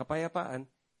 kapayapaan,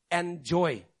 and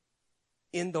joy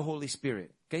in the Holy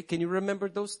Spirit. Okay, can you remember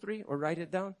those three or write it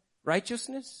down?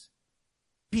 Righteousness,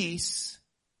 peace,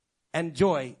 and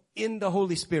joy in the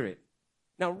Holy Spirit.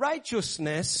 Now,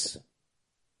 righteousness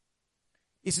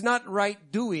is not right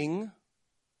doing,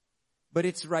 but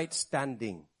it's right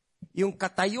standing. Yung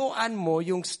katayuan mo,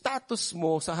 yung status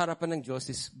mo sa harapan ng Diyos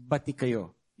is bati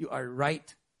kayo. You are right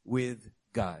with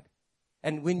God.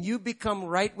 And when you become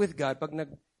right with God, pag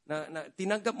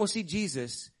tinanggap mo si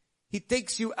Jesus, He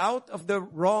takes you out of the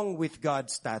wrong with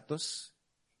God status,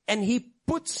 and He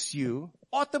puts you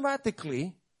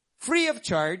automatically, free of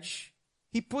charge,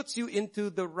 He puts you into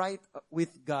the right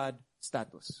with God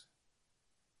status.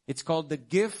 It's called the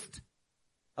gift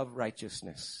of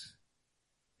righteousness.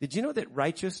 Did you know that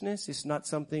righteousness is not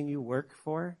something you work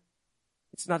for?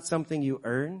 It's not something you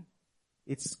earn.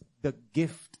 It's the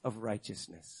gift of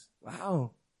righteousness.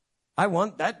 Wow. I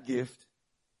want that gift.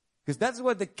 Because that's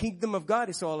what the kingdom of God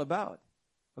is all about.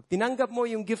 Pag tinanggap mo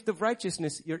yung gift of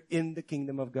righteousness, you're in the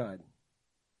kingdom of God.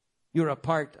 You're a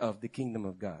part of the kingdom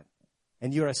of God.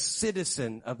 And you're a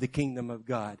citizen of the kingdom of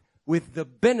God with the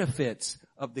benefits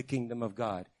of the kingdom of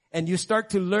God. And you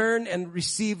start to learn and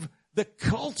receive the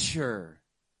culture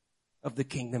of the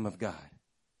kingdom of God.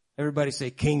 Everybody say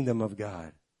kingdom of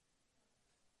God.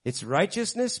 It's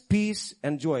righteousness, peace,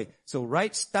 and joy. So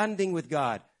right standing with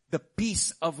God, the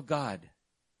peace of God.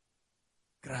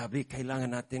 Grabe, kailangan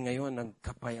natin ngayon ng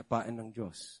kapayapaan ng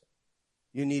Diyos.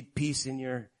 You need peace in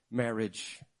your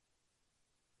marriage.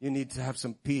 You need to have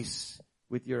some peace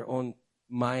with your own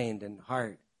mind and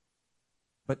heart.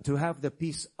 But to have the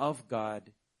peace of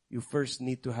God, you first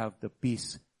need to have the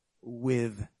peace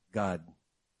with God.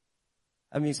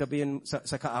 I mean, sabihin sa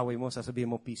kaaway mo, sasabihin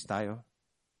mo, peace tayo.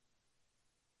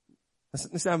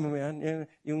 Nasama mo yan?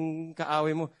 Yung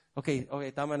kaaway mo, okay,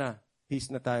 tama na. Peace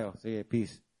na tayo. Sige,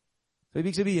 peace. So,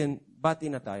 ibig sabihin,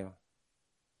 bati na tayo.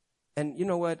 And you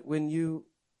know what?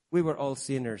 We were all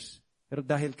sinners. Pero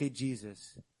dahil kay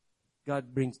Jesus,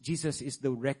 Jesus is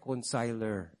the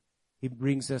reconciler. He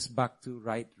brings us back to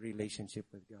right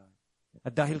relationship with God.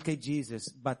 At dahil kay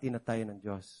Jesus, bati na tayo ng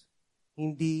Diyos.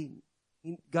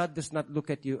 God does not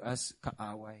look at you as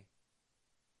kaaway.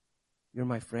 You're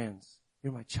my friends.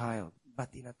 You're my child.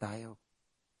 Bati na tayo.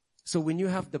 So when you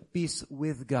have the peace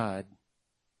with God,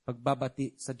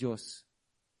 pagbabati sa Diyos,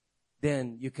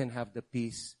 then you can have the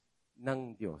peace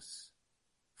ng Diyos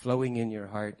flowing in your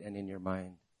heart and in your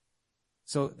mind.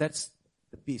 So that's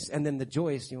the peace. And then the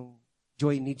joy is yung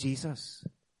joy ni Jesus.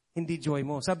 Hindi joy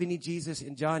mo. Sabi ni Jesus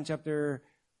in John chapter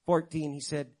 14, He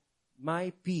said, my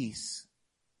peace,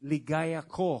 ligaya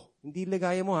ko. Hindi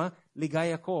ligaya mo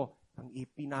ligaya ko ang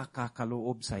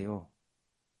ipinakakaloob sa'yo.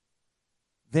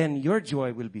 Then your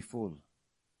joy will be full.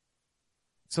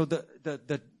 So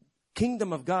the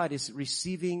kingdom of God is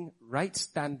receiving right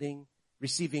standing,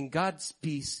 receiving God's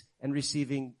peace, and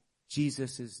receiving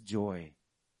Jesus' joy.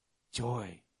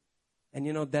 Joy. And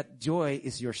you know, that joy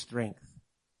is your strength.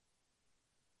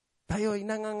 Tayo ay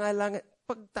nangangalangan.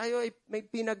 Pag tayo ay may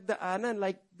pinagdaanan,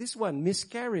 like this one,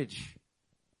 miscarriage.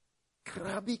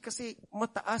 Grabe kasi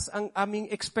mataas ang aming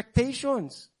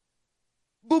expectations.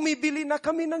 Bumibili na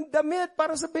kami ng damit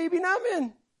para sa baby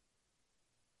namin.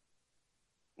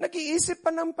 Nag-iisip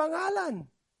pa ng pangalan.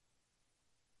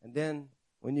 And then,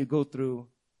 when you go through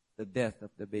the death of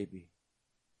the baby,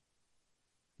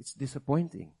 it's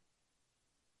disappointing.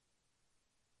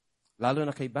 Lalo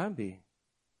na kay Bambi.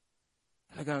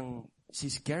 Talagang,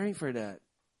 she's caring for that.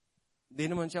 Hindi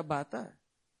naman siya bata.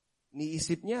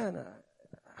 Niisip niya na,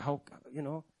 how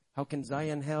can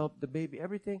Zion help the baby?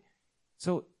 Everything.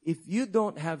 So, if you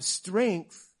don't have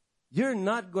strength, you're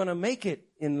not gonna make it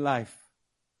in life.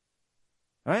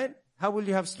 Right? How will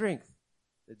you have strength?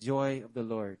 The joy of the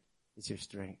Lord It's your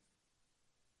strength.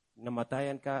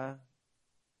 Namatayan ka,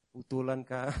 putulan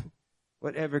ka,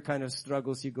 whatever kind of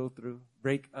struggles you go through,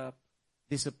 breakup,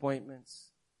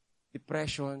 disappointments,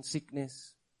 depression,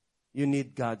 sickness, you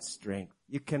need God's strength.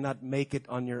 You cannot make it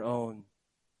on your own.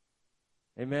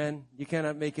 Amen? You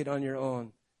cannot make it on your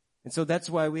own. And so that's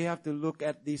why we have to look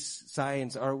at these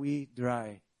signs. Are we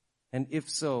dry? And if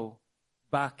so,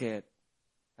 bakit?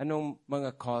 Anong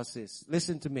mga causes?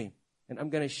 Listen to me. And I'm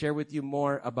going to share with you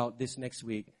more about this next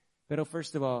week. Pero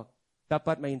first of all,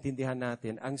 dapat maintindihan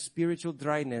natin, ang spiritual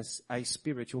dryness ay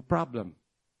spiritual problem.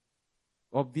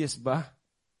 Obvious ba?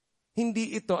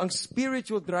 Hindi ito, ang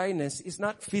spiritual dryness is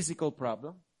not physical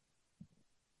problem.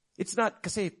 It's not,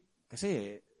 kasi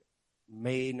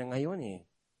may na ngayon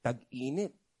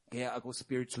tag-init. Kaya ako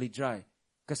spiritually dry.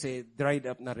 Kasi dried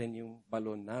up na rin yung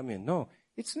balon namin. No,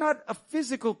 it's not a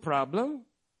physical problem.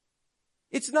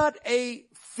 It's not a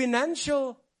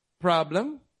financial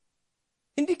problem.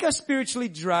 Hindi ka spiritually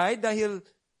dry dahil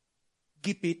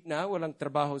gipit na, walang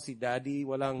trabaho si daddy,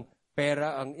 walang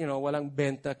pera, walang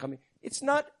benta kami. It's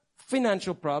not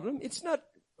financial problem. It's not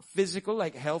physical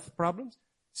like health problems.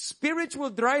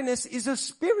 Spiritual dryness is a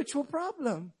spiritual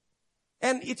problem.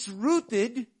 And it's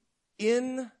rooted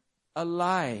in a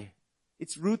lie.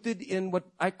 It's rooted in what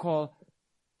I call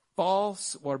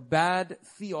false or bad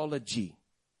theology.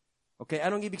 Okay,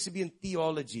 anong ibig sabihin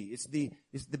theology? It's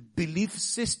the belief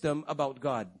system about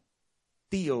God.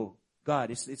 Theo,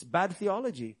 God. It's bad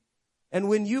theology. And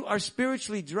when you are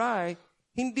spiritually dry,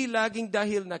 hindi laging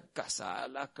dahil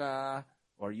nagkasala ka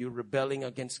or you're rebelling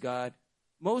against God.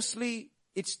 Mostly,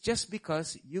 it's just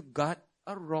because you got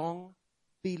a wrong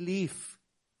belief.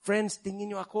 Friends, tingin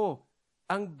niyo ako,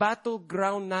 ang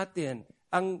battleground natin,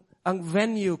 ang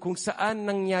venue kung saan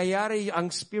nangyayari ang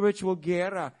spiritual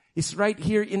guerra is right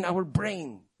here in our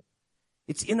brain.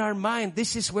 It's in our mind.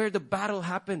 This is where the battle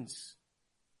happens.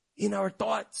 In our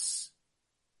thoughts.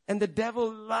 And the devil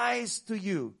lies to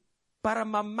you para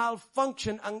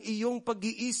ma-malfunction ang iyong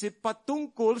pag-iisip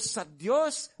patungkol sa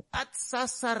Diyos at sa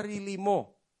sarili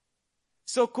mo.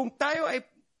 So kung tayo ay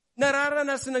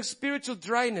nararanasan ng spiritual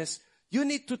dryness, you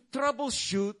need to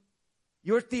troubleshoot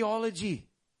your theology.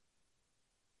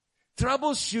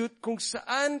 Troubleshoot kung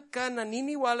saan ka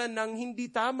naniniwala ng hindi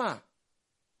tama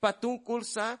patungkol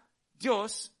sa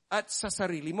Diyos at sa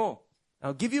sarili mo.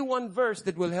 I'll give you one verse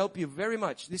that will help you very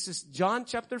much. This is John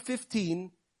chapter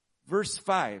 15, verse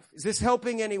 5. Is this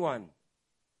helping anyone?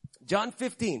 John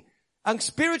 15. Ang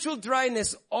spiritual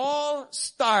dryness all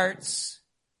starts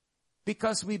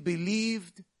because we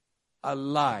believed a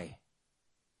lie.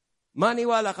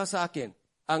 Maniwala ka sa akin.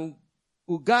 Ang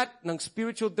ugat ng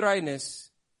spiritual dryness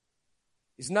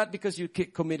is not because you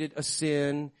committed a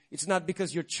sin. It's not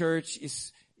because your church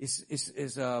is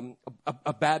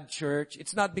a bad church.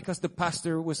 It's not because the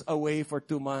pastor was away for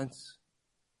 2 months.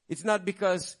 It's not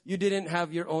because you didn't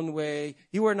have your own way.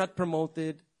 You were not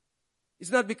promoted. It's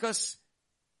not because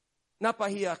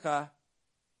napahiya ka.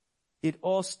 It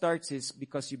all starts is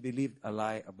because you believed a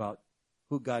lie about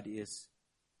who God is.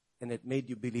 And it made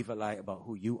you believe a lie about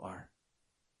who you are.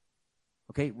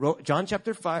 Okay, John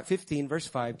chapter 15, verse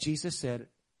 5, Jesus said,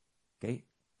 okay,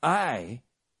 I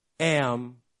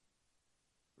am,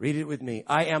 read it with me,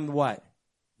 I am what?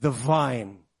 The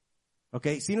vine.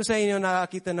 Okay, sino sa inyo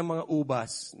nakakita ng mga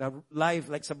ubas na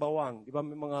live like sa bawang? Di ba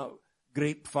may mga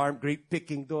grape farm, grape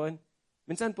picking doon?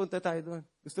 Minsan punta tayo doon.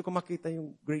 Gusto ko makita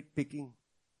yung grape picking.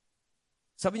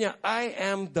 Sabi niya, I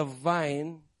am the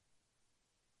vine.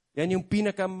 Yan yung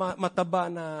pinakamataba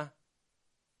na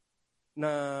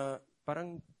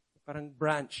parang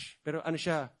branch. Pero ano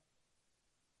siya?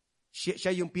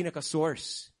 Siya yung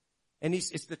pinaka-source. And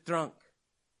it's the trunk.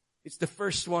 It's the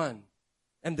first one.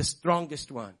 And the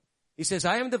strongest one. He says,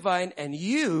 I am the vine and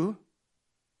you,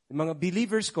 the mga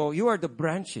believers ko, you are the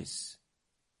branches.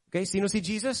 Okay? Sino si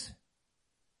Jesus?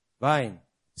 Vine.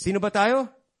 Sino ba tayo?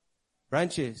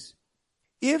 Branches.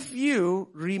 If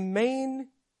you remain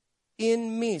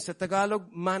in me, sa Tagalog,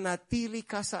 manatili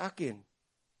ka sa akin.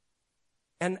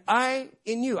 And I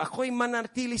in you, ako'y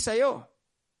manatili sa'yo.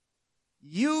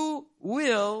 You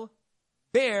will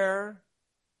bear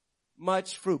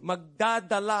much fruit.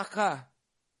 Magdadala ka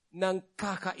ng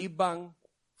kakaibang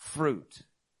fruit.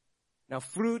 Now,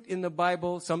 fruit in the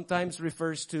Bible sometimes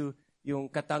refers to yung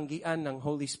katanggian ng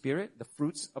Holy Spirit, the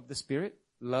fruits of the Spirit,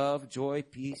 love, joy,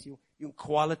 peace, yung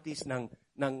qualities ng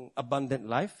abundant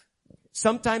life.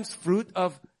 Sometimes fruit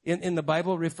in the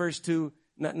Bible refers to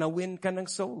na-win ka ng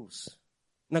souls.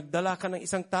 Nagdala ka ng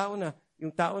isang tao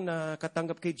yung tao na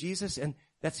katanggap kay Jesus, and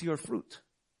that's your fruit.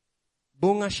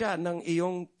 Bunga siya ng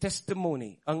iyong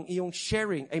testimony. Ang iyong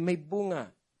sharing ay may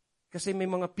bunga. Kasi may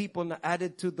mga people na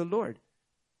added to the Lord.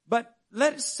 But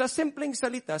sa simpleng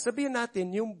salita, sabihin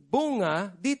natin, yung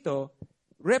bunga dito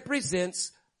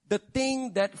represents the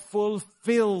thing that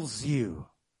fulfills you.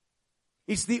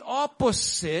 It's the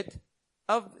opposite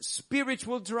of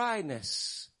spiritual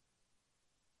dryness.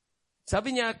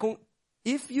 Sabi niya,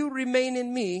 if you remain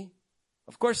in me,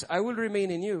 of course, I will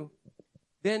remain in you,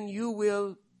 then you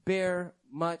will bear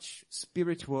much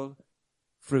spiritual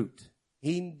fruit.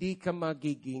 Hindi ka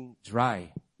magiging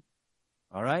dry.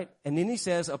 Alright? And then he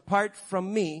says, apart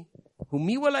from me,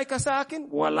 humiwalay ka sa akin,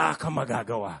 wala ka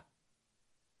magagawa.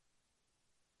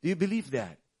 Do you believe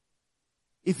that?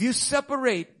 If you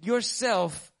separate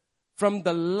yourself from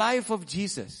the life of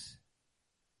Jesus,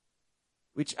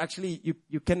 which actually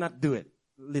you cannot do it,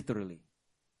 literally.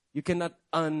 You cannot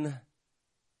unbirth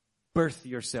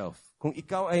yourself. Kung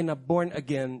ikaw ay na born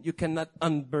again, you cannot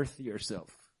unbirth yourself.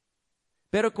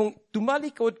 Pero kung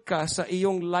tumalikod ka sa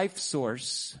iyong life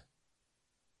source,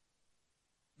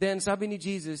 then sabi ni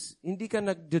Jesus, hindi ka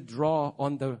nag-draw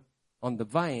on the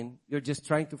vine, you're just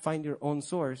trying to find your own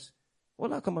source,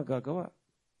 wala ka magagawa.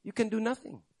 You can do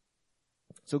nothing.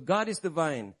 So God is the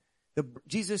vine.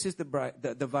 Jesus is the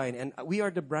vine, and we are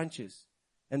the branches.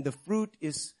 And the fruit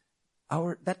is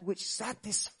that which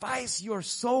satisfies your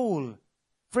soul.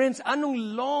 Friends,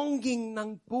 anong longing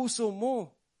ng puso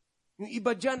mo? Yung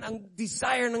iba dyan, ang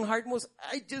desire ng heart mo is,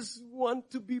 I just want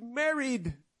to be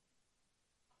married.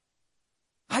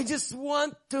 I just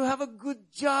want to have a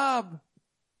good job.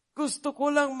 Gusto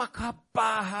ko lang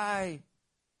makabahay.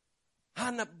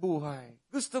 Hanap buhay.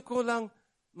 Gusto ko lang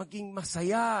maging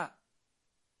masaya.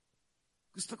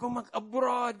 Gusto ko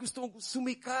mag-abroad. Gusto kong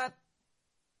sumikat.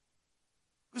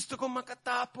 Gusto ko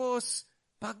makatapos.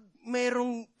 Pag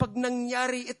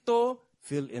nangyari ito,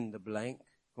 fill in the blank.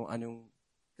 Kung anong,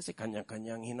 kasi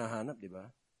kanya-kanyang hinahanap, di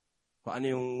ba? Kung ano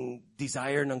yung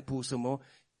desire ng puso mo.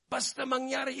 Basta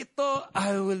mangyari ito,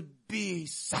 I will be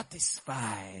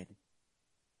satisfied.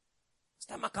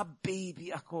 Basta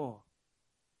maka-baby ako.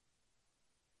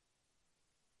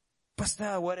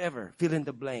 Basta whatever, fill in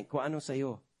the blank. Kung ano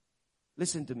sa'yo.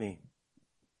 Listen to me.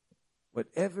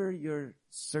 Whatever you're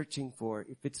searching for,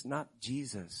 if it's not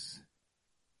Jesus,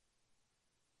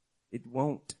 it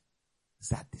won't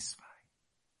satisfy.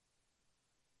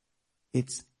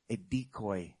 It's a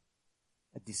decoy,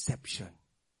 a deception.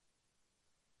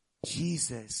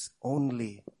 Jesus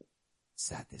only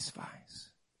satisfies.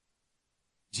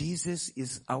 Jesus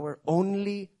is our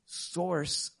only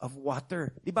source of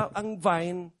water. Diba, ang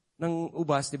vine ng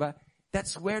ubas, diba?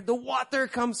 That's where the water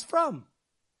comes from.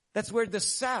 That's where the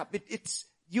sap, it's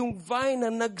yung vine na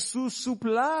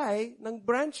nagsusupply ng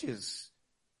branches,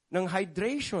 ng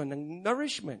hydration, ng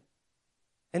nourishment.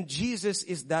 And Jesus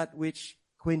is that which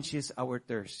quenches our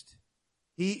thirst.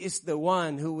 He is the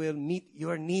one who will meet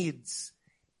your needs.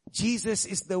 Jesus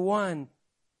is the one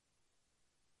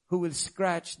who will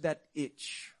scratch that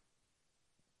itch.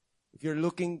 If you're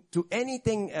looking to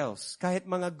anything else, kahit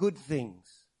mga good things,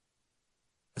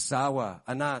 asawa,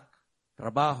 anak,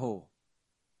 trabaho,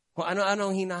 kung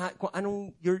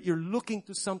anong you're looking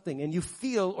to something and you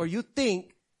feel or you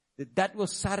think that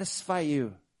will satisfy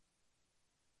you,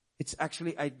 it's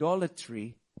actually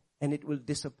idolatry and it will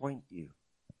disappoint you.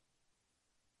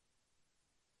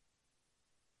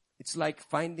 It's like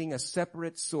finding a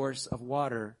separate source of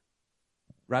water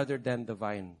rather than the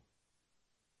vine.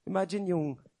 Imagine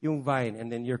yung vine and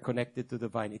then you're connected to the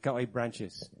vine. Ikaw ay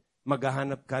branches.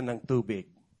 Maghahanap ka ng tubig.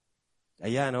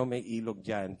 Ayan, may ilog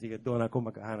dyan. Sige, doon ako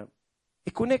maghahanap.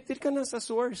 Connected ka na sa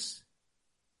source.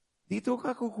 Dito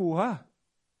ka kukuha.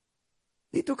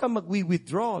 Dito ka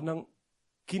magwi-withdraw ng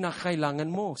kinakailangan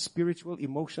mo. Spiritual,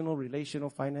 emotional,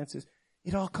 relational, finances.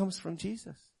 It all comes from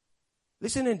Jesus.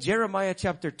 Listen in Jeremiah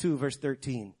chapter 2, verse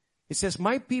 13. It says,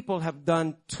 my people have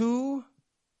done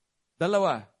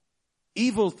dalawa,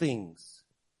 evil things.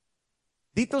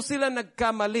 Dito sila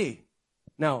nagkamali.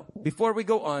 Now, before we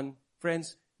go on,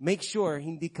 friends, make sure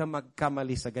hindi ka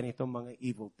magkamali sa ganitong mga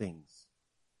evil things.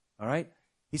 Alright?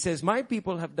 He says, my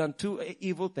people have done two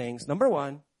evil things. Number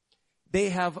one, they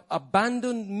have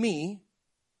abandoned me,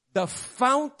 the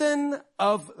fountain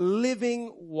of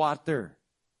living water.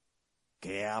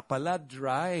 Kaya pala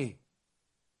dry.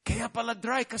 Kaya pala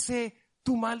dry kasi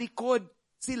tumalikod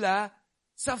sila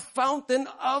sa fountain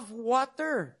of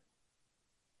water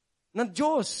ng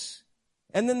Diyos.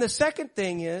 And then the second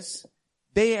thing is,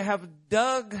 they have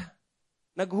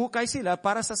naghukay sila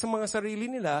para sa mga sarili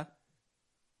nila,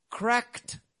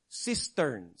 cracked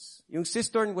cisterns. Yung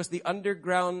cistern was the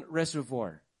underground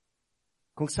reservoir.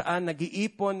 Kung saan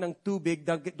nag-iipon ng tubig,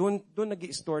 doon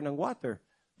nag-i-store ng water.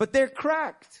 But they're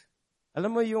cracked.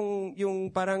 Alam mo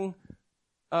yung parang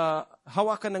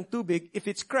hawakan ng tubig, if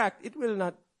it's cracked, it will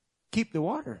not keep the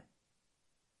water.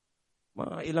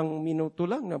 Mga ilang minuto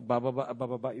lang na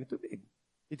bababa yung tubig.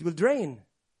 It will drain.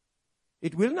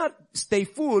 It will not stay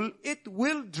full. It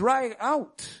will dry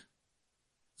out.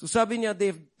 So sabi niya,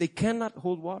 they cannot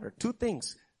hold water. Two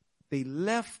things. They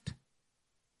left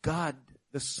God,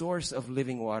 the source of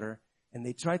living water, and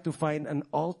they tried to find an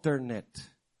alternate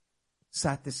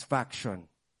satisfaction.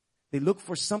 They look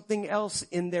for something else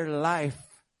in their life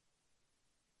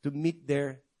to meet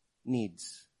their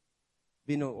needs.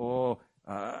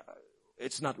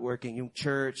 It's not working. Yung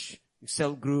church, yung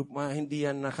cell group, hindi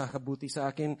yan nakakabuti sa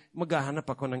akin. Maghahanap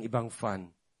ako ng ibang fun.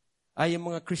 Yung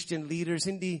mga Christian leaders,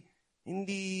 hindi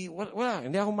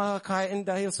ako makakain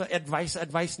dahil sa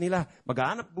advice nila.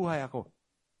 Maghahanap buhay ako.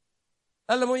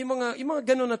 Alam mo, yung mga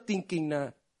ganun na thinking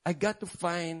na, I got to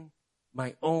find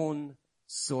my own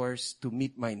source to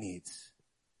meet my needs.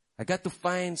 I got to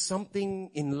find something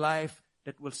in life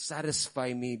that will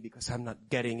satisfy me because I'm not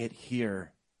getting it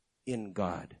here in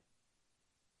God.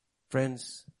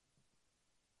 Friends,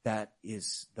 that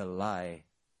is the lie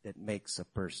that makes a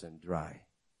person dry.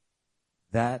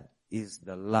 That is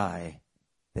the lie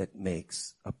that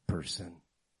makes a person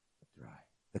dry.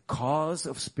 The cause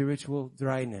of spiritual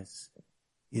dryness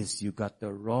is you got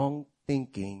the wrong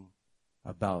thinking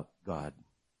about God.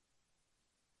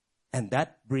 And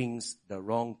that brings the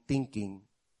wrong thinking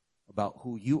about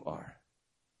who you are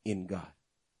in God.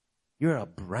 You're a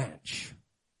branch.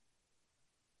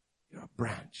 You're a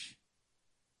branch.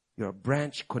 You're a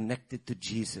branch connected to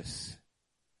Jesus.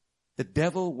 The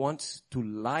devil wants to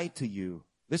lie to you.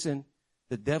 Listen,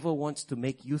 the devil wants to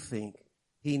make you think,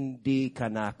 hindi ka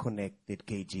na connected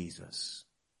kay Jesus.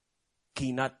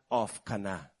 Kinat off ka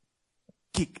na.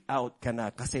 Kick out ka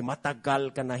na kasi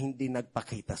matagal ka na hindi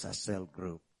nagpakita sa cell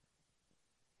group.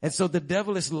 And so the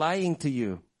devil is lying to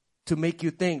you to make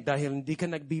you think dahil hindi ka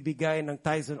nagbibigay ng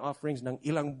tithes and offerings ng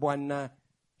ilang buwan na,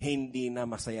 hindi na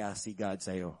masaya si God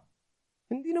sa'yo.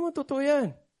 Hindi naman totoo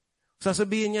yan.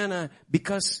 Sasabihin niya na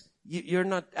because you're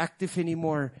not active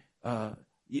anymore,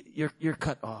 you're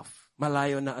cut off.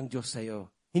 Malayo na ang Diyos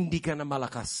sa'yo. Hindi ka na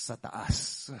malakas sa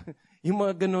taas. Yung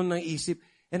mga ganun ng isip.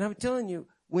 And I'm telling you,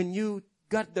 when you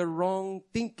got the wrong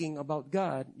thinking about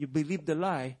God, you believe the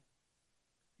lie,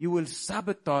 you will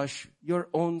sabotage your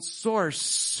own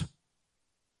source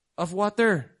of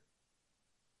water,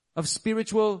 of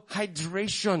spiritual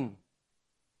hydration.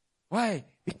 Why?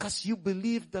 Because you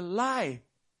believe the lie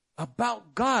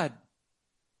about God.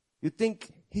 You think,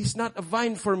 He's not a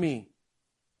vine for me.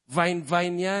 Vine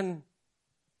yan.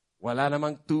 Wala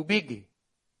namang tubig.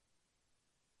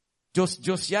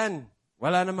 Diyos yan.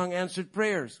 Wala namang answered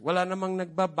prayers. Wala namang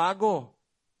nagbabago.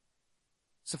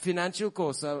 Sa financial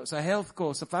ko, sa health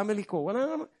ko, sa family ko. Wala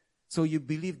namang. So you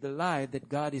believe the lie that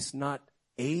God is not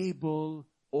able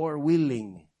or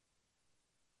willing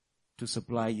to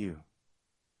supply you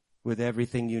with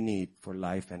everything you need for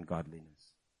life and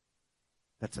godliness.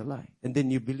 That's a lie. And then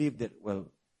you believe that, well,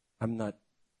 I'm not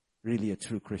really a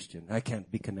true Christian. I can't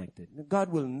be connected.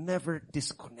 God will never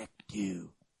disconnect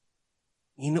you.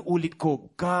 Inuulit ko,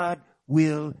 God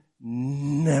will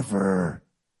never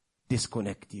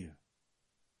disconnect you.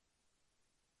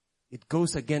 It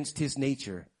goes against His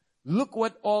nature. Look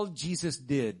what all Jesus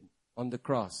did on the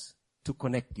cross to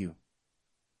connect you.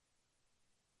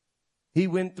 He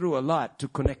went through a lot to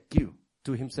connect you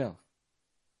to Himself.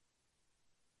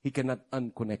 He cannot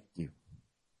unconnect you,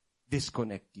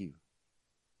 disconnect you.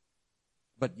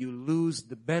 But you lose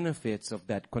the benefits of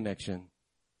that connection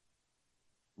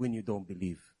when you don't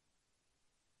believe.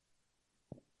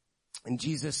 And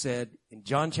Jesus said in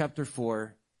John chapter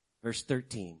 4, verse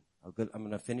 13, I'm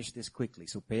going to finish this quickly,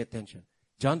 so pay attention.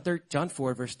 John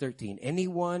 4, verse 13,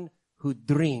 anyone who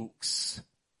drinks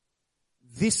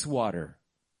this water,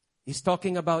 he's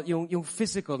talking about yung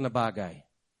physical na bagay.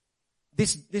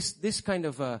 This kind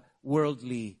of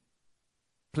worldly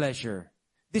pleasure,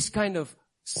 this kind of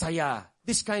saya,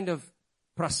 this kind of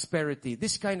prosperity,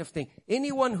 this kind of thing.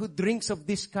 Anyone who drinks of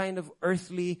this kind of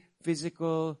earthly,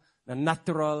 physical,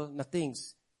 natural na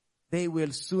things, they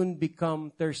will soon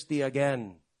become thirsty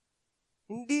again.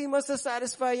 Hindi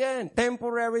masasatisfy yan.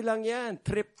 Temporary lang yan.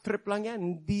 Trip lang yan.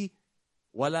 Hindi,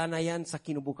 wala na yan sa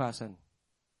kinubukasan.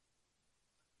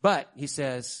 But, he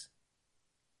says,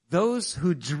 those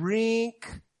who drink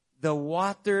the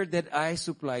water that I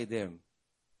supply them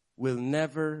will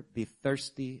never be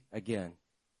thirsty again.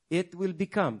 It will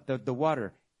become, the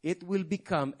water, it will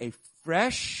become a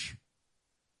fresh,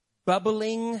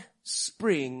 bubbling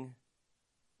spring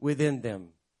within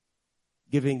them,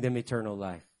 giving them eternal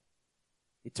life.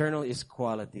 Eternal is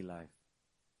quality life,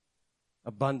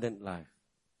 abundant life.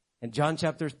 And John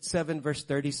chapter 7 verse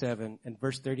 37 and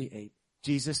verse 38,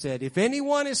 Jesus said, if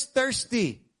anyone is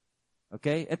thirsty,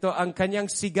 okay, ito ang kanyang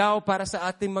sigaw para sa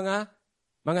ating mga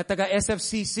taga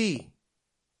SFCC.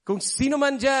 Kung sino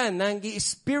man dyan nang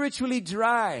spiritually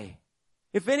dry,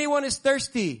 if anyone is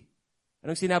thirsty,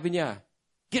 anong sinabi niya?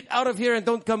 Get out of here and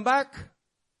don't come back?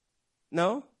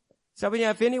 No? Sabi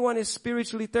niya, if anyone is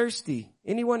spiritually thirsty,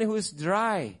 anyone who is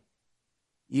dry,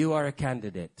 you are a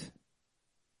candidate.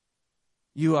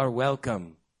 You are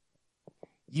welcome.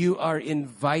 You are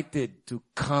invited to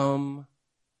come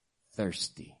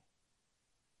thirsty.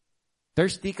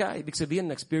 Thirsty ka? Ibig sabihin,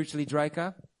 spiritually dry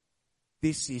ka?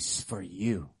 This is for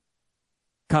you.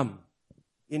 Come.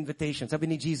 Invitation. Sabi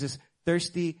ni Jesus,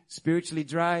 thirsty, spiritually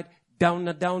dried, down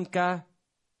na down ka.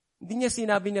 Hindi niya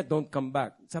sinabi niya, don't come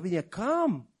back. Sabi niya,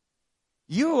 come.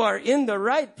 You are in the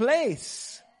right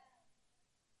place.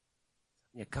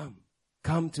 Yeah, come.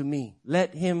 Come to me.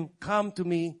 Let him come to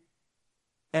me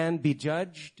and be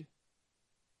judged.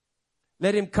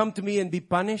 Let him come to me and be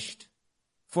punished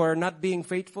for not being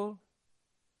faithful.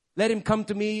 Let him come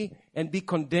to me and be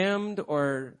condemned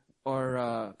or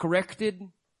corrected.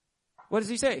 What does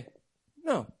he say?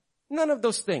 No. None of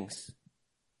those things.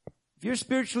 If you're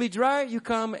spiritually dry, you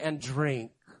come and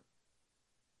drink.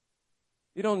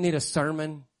 You don't need a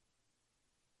sermon.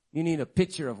 You need a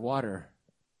pitcher of water.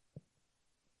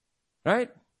 Right?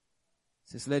 It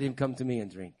says, let him come to me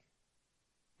and drink.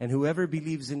 And whoever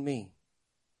believes in me,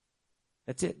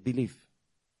 that's it, belief.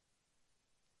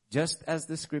 Just as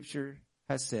the scripture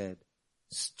has said,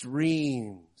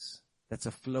 streams, that's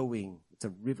a flowing, it's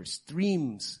a river,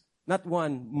 streams, not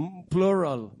one,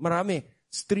 plural, marami,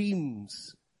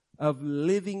 streams of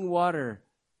living water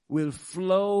will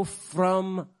flow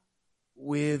from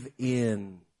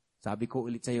within. Sabi ko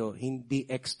ulit sa'yo, hindi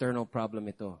external problem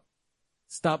ito.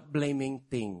 Stop blaming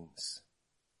things.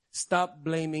 Stop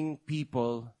blaming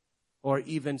people or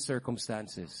even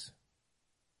circumstances.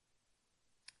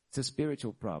 It's a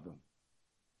spiritual problem.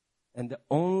 And the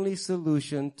only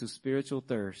solution to spiritual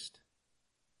thirst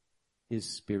is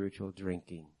spiritual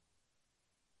drinking.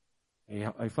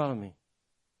 Are you following me?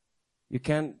 You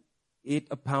can't eat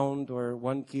a pound or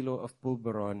 1 kilo of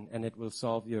pulveron and it will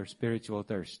solve your spiritual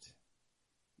thirst.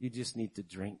 You just need to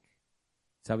drink.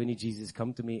 Sabi ni Jesus,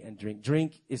 come to me and drink.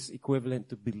 Drink is equivalent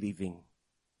to believing.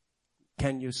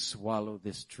 Can you swallow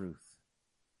this truth?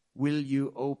 Will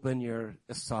you open your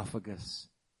esophagus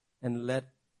and let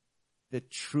the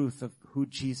truth of who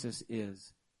Jesus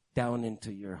is down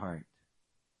into your heart?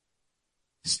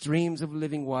 Streams of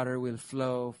living water will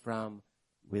flow from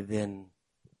within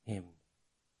him.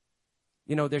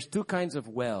 You know, there's two kinds of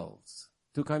wells.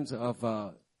 Two kinds of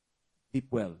deep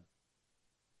well.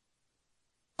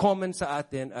 Common sa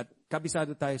atin at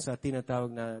kabisado tayo sa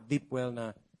tinatawag na deep well na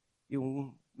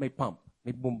yung may pump,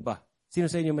 may bomba. Sino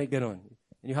sa inyo may ganon?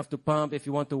 And you have to pump. If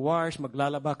you want to wash,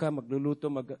 maglalaba ka,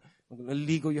 magluluto,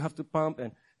 magliligo, you have to pump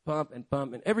and pump and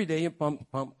pump. And every day you pump,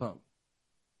 pump, pump.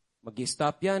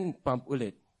 Mag-stop yan, pump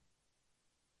ulit.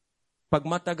 Pag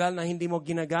matagal na hindi mo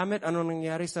ginagamit, ano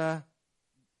nangyayari sa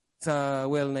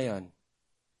well na yan?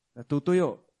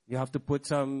 Natutuyo. You have to put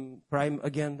some, prime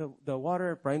again the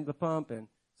water, prime the pump, and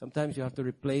sometimes you have to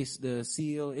replace the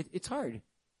seal. It's hard.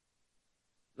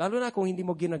 Lalo na kung hindi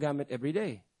mo ginagamit every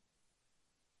day.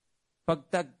 Pag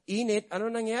tag-init, ano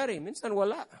nangyayari? Minsan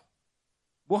wala.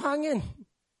 Buhangin.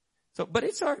 So, but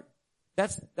it's hard.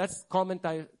 That's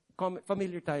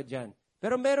familiar tayo dyan.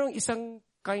 Pero merong isang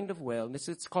kind of well,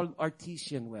 it's called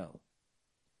artesian well.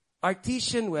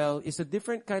 Artesian well is a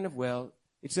different kind of well.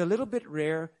 It's a little bit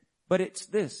rare, but it's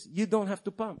this. You don't have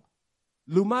to pump.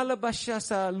 Lumalabas siya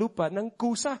sa lupa ng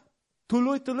kusa.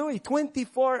 Tuloy-tuloy.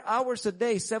 24 hours a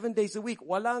day, 7 days a week.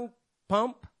 Walang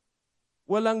pump.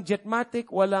 Walang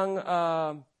jetmatic. Walang,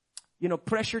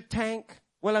 pressure tank.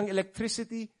 Walang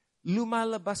electricity.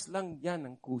 Lumalabas lang yan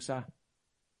ng kusa.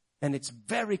 And it's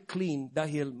very clean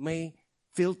dahil may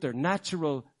filter,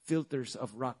 natural filters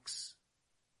of rocks.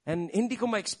 And hindi ko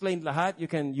ma-explain lahat. You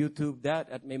can YouTube that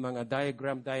at may mga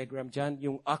diagram dyan.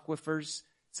 Yung aquifers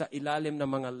sa ilalim ng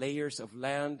mga layers of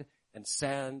land and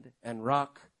sand and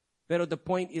rock. Pero the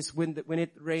point is when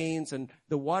it rains and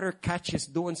the water catches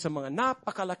doon sa mga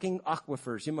napakalaking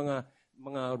aquifers, yung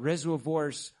mga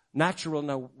reservoirs, natural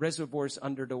na reservoirs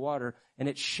under the water, and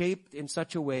it's shaped in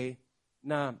such a way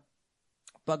na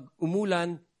pag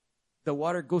umulan, the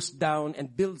water goes down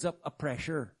and builds up a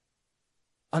pressure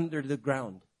under the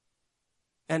ground.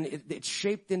 And it's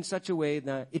shaped in such a way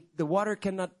that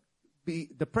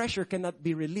the pressure cannot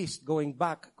be released going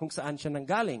back kung saan siya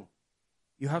nanggaling.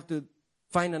 You have to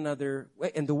find another way,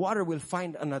 and the water will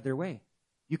find another way.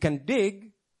 You can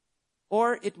dig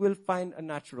or it will find a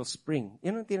natural spring.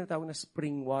 Yan ang tinatawag na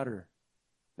spring water.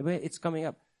 Diba? It's coming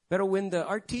up. Pero when the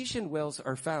artesian wells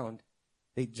are found,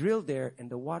 they drill there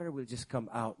and the water will just come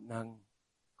out ng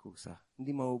kusa.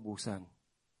 Hindi maubusan.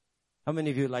 How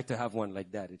many of you like to have one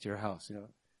like that at your house? You know,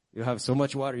 you have so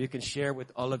much water you can share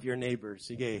with all of your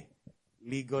neighbors. Sige,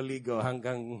 ligo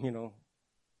hanggang,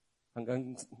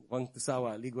 hanggang wang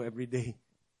tusawa, ligo every day.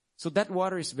 So that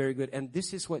water is very good. And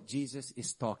this is what Jesus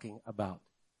is talking about.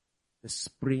 The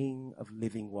spring of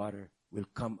living water will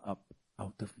come up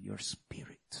out of your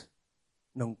spirit.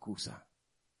 Ng kusa.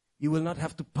 You will not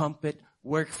have to pump it,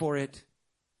 work for it.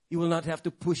 You will not have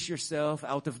to push yourself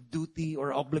out of duty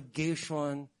or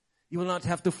obligation. You will not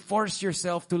have to force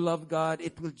yourself to love God.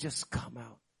 It will just come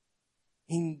out.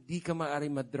 Hindi ka maaari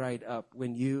ma-dried up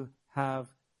when you have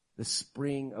the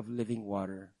spring of living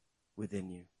water within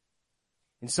you.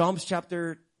 In Psalms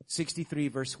chapter 63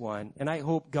 verse 1, and I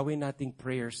hope gawin nating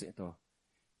prayers ito.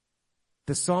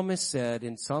 The psalmist said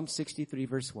in Psalm 63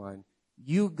 verse 1,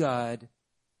 "You, God,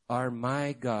 are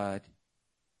my God.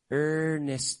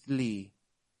 Earnestly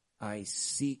I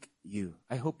seek you."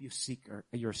 I hope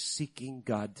you're seeking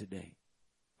God today.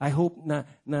 I hope na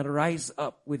rise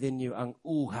up within you ang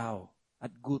uhaw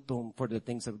at gutom for the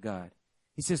things of God.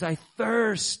 He says, "I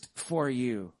thirst for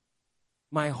you.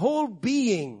 My whole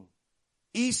being,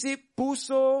 isip,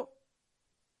 puso,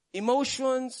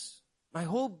 emotions, my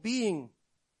whole being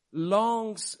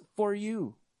longs for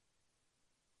you."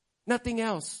 Nothing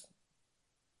else.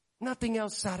 Nothing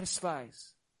else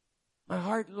satisfies. My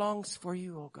heart longs for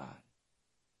you, O God.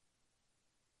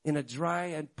 In a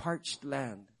dry and parched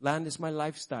land. Land is my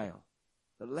lifestyle.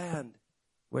 The land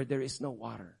where there is no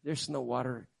water. There's no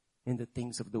water in the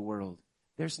things of the world.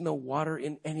 There's no water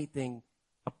in anything.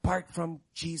 Apart from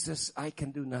Jesus, I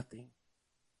can do nothing.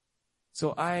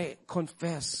 So I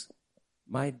confess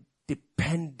my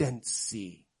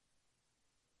dependency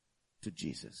to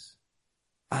Jesus.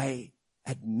 I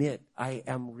admit I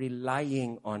am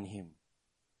relying on Him.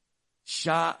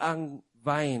 Siya ang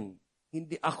vine.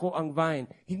 Hindi ako ang vine.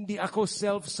 Hindi ako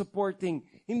self-supporting.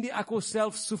 Hindi ako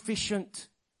self-sufficient.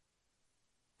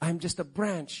 I'm just a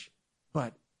branch.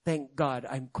 But thank God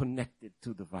I'm connected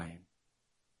to the vine.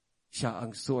 Siya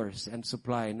ang source and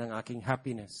supply ng aking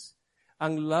happiness.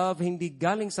 Ang love hindi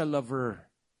galing sa lover.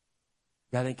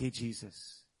 Galing kay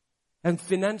Jesus. And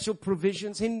financial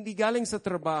provisions, hindi galing sa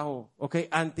trabaho, okay,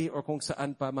 auntie, or kung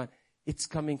saan pa man. It's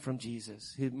coming from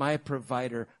Jesus. He's my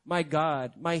provider, my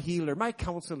God, my healer, my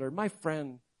counselor, my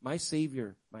friend, my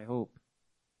savior, my hope.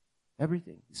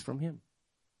 Everything is from Him.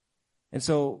 And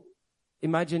so,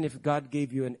 imagine if God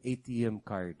gave you an ATM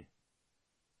card.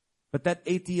 But that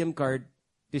ATM card,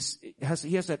 he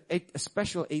has a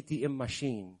special ATM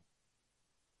machine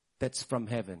that's from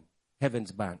heaven,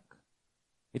 heaven's bank.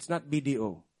 It's not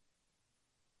BDO.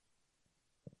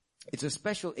 It's a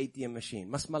special ATM machine.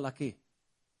 Mas malaki.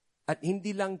 At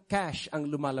hindi lang cash ang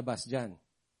lumalabas dyan,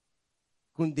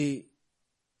 kundi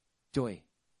joy,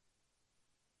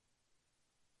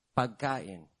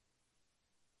 pagkain,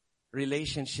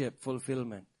 relationship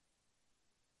fulfillment,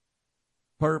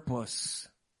 purpose.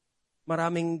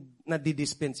 Maraming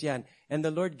nadidispense yan. And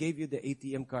the Lord gave you the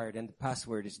ATM card and the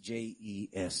password is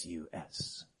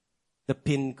JESUS. The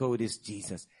PIN code is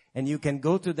Jesus. And you can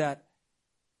go to that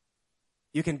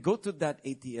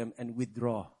ATM and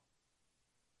withdraw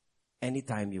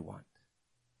anytime you want.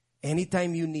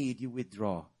 Anytime you need, you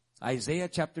withdraw. Isaiah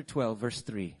chapter 12 verse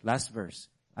 3, last verse.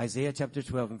 Isaiah chapter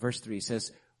 12 and verse 3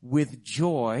 says, "With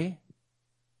joy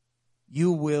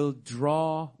you will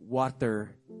draw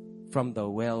water from the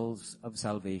wells of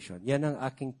salvation." Yan ang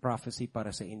aking prophecy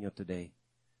para sa inyo today.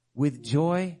 With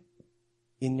joy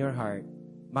in your heart,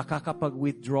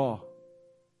 makakapag-withdraw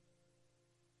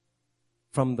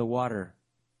from the water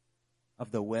of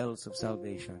the wells of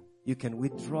salvation. You can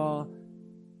withdraw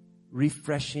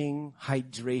refreshing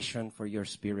hydration for your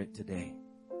spirit today.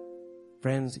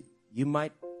 Friends, you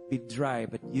might be dry,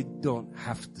 but you don't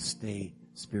have to stay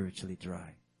spiritually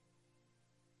dry.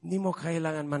 Hindi mo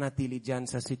kailangan manatili dyan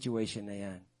sa situation na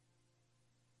yan.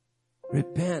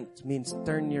 Repent means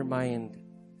turn your mind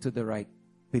to the right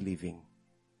believing.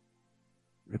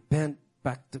 Repent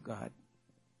back to God,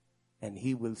 and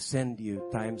He will send you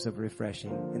times of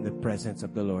refreshing in the presence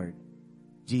of the Lord.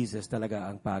 Jesus talaga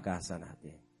ang pag-asa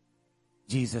natin.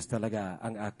 Jesus talaga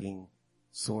ang aking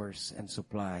source and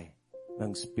supply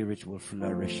ng spiritual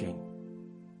flourishing.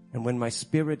 And when my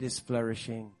spirit is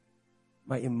flourishing,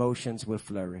 my emotions will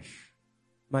flourish.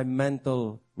 My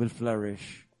mental will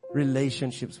flourish.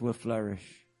 Relationships will flourish.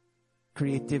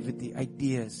 Creativity,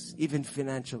 ideas, even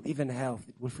financial, even health,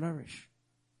 it will flourish.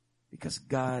 Because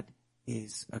God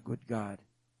is a good God.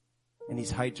 and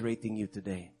He's hydrating you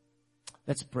today.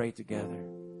 Let's pray together.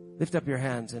 Lift up your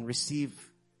hands and receive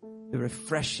the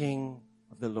refreshing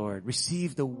of the Lord.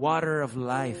 Receive the water of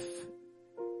life.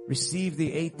 Receive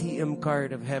the ATM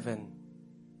card of heaven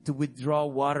to withdraw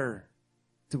water,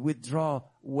 to withdraw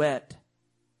wet,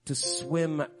 to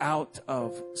swim out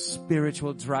of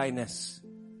spiritual dryness.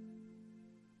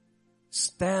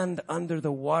 Stand under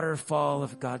the waterfall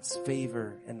of God's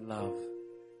favor and love.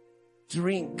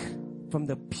 Drink from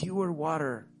the pure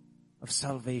water of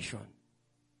salvation.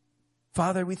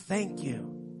 Father, we thank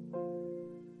you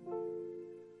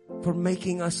for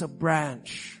making us a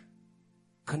branch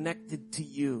connected to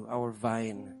you, our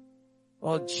vine.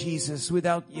 Oh, Jesus,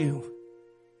 without you,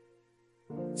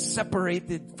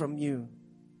 separated from you,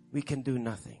 we can do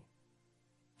nothing.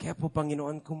 Kaya po,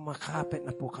 Panginoon, kumakapit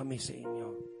na po kami sa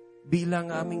inyo. Bilang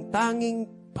aming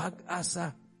tanging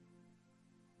pag-asa,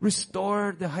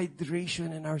 restore the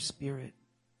hydration in our spirit.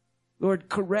 Lord,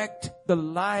 correct the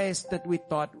lies that we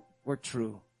thought were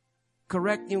true.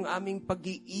 Correct yung aming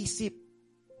pag-iisip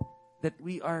that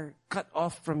we are cut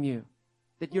off from you,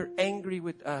 that you're angry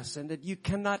with us, and that you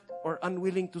cannot or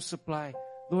unwilling to supply.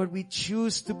 Lord, we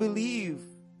choose to believe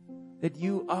that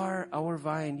you are our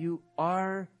vine. You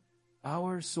are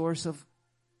our source of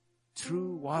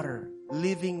true water,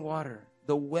 living water,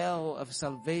 the well of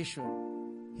salvation,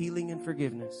 healing and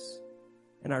forgiveness.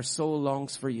 And our soul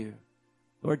longs for you.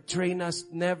 Lord, train us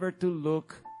never to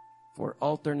look for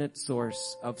alternate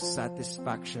source of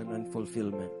satisfaction and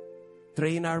fulfillment.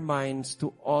 Train our minds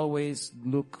to always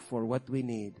look for what we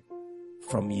need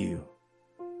from you.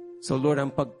 So Lord,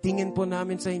 ang pagtingin po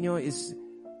namin sa inyo is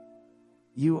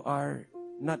you are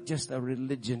not just a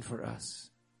religion for us.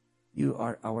 You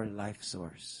are our life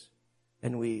source.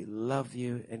 And we love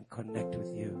you and connect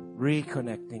with you,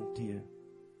 reconnecting to you.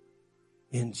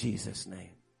 In Jesus'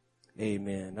 name.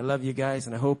 Amen. I love you guys,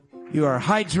 and I hope you are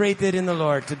hydrated in the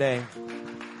Lord today.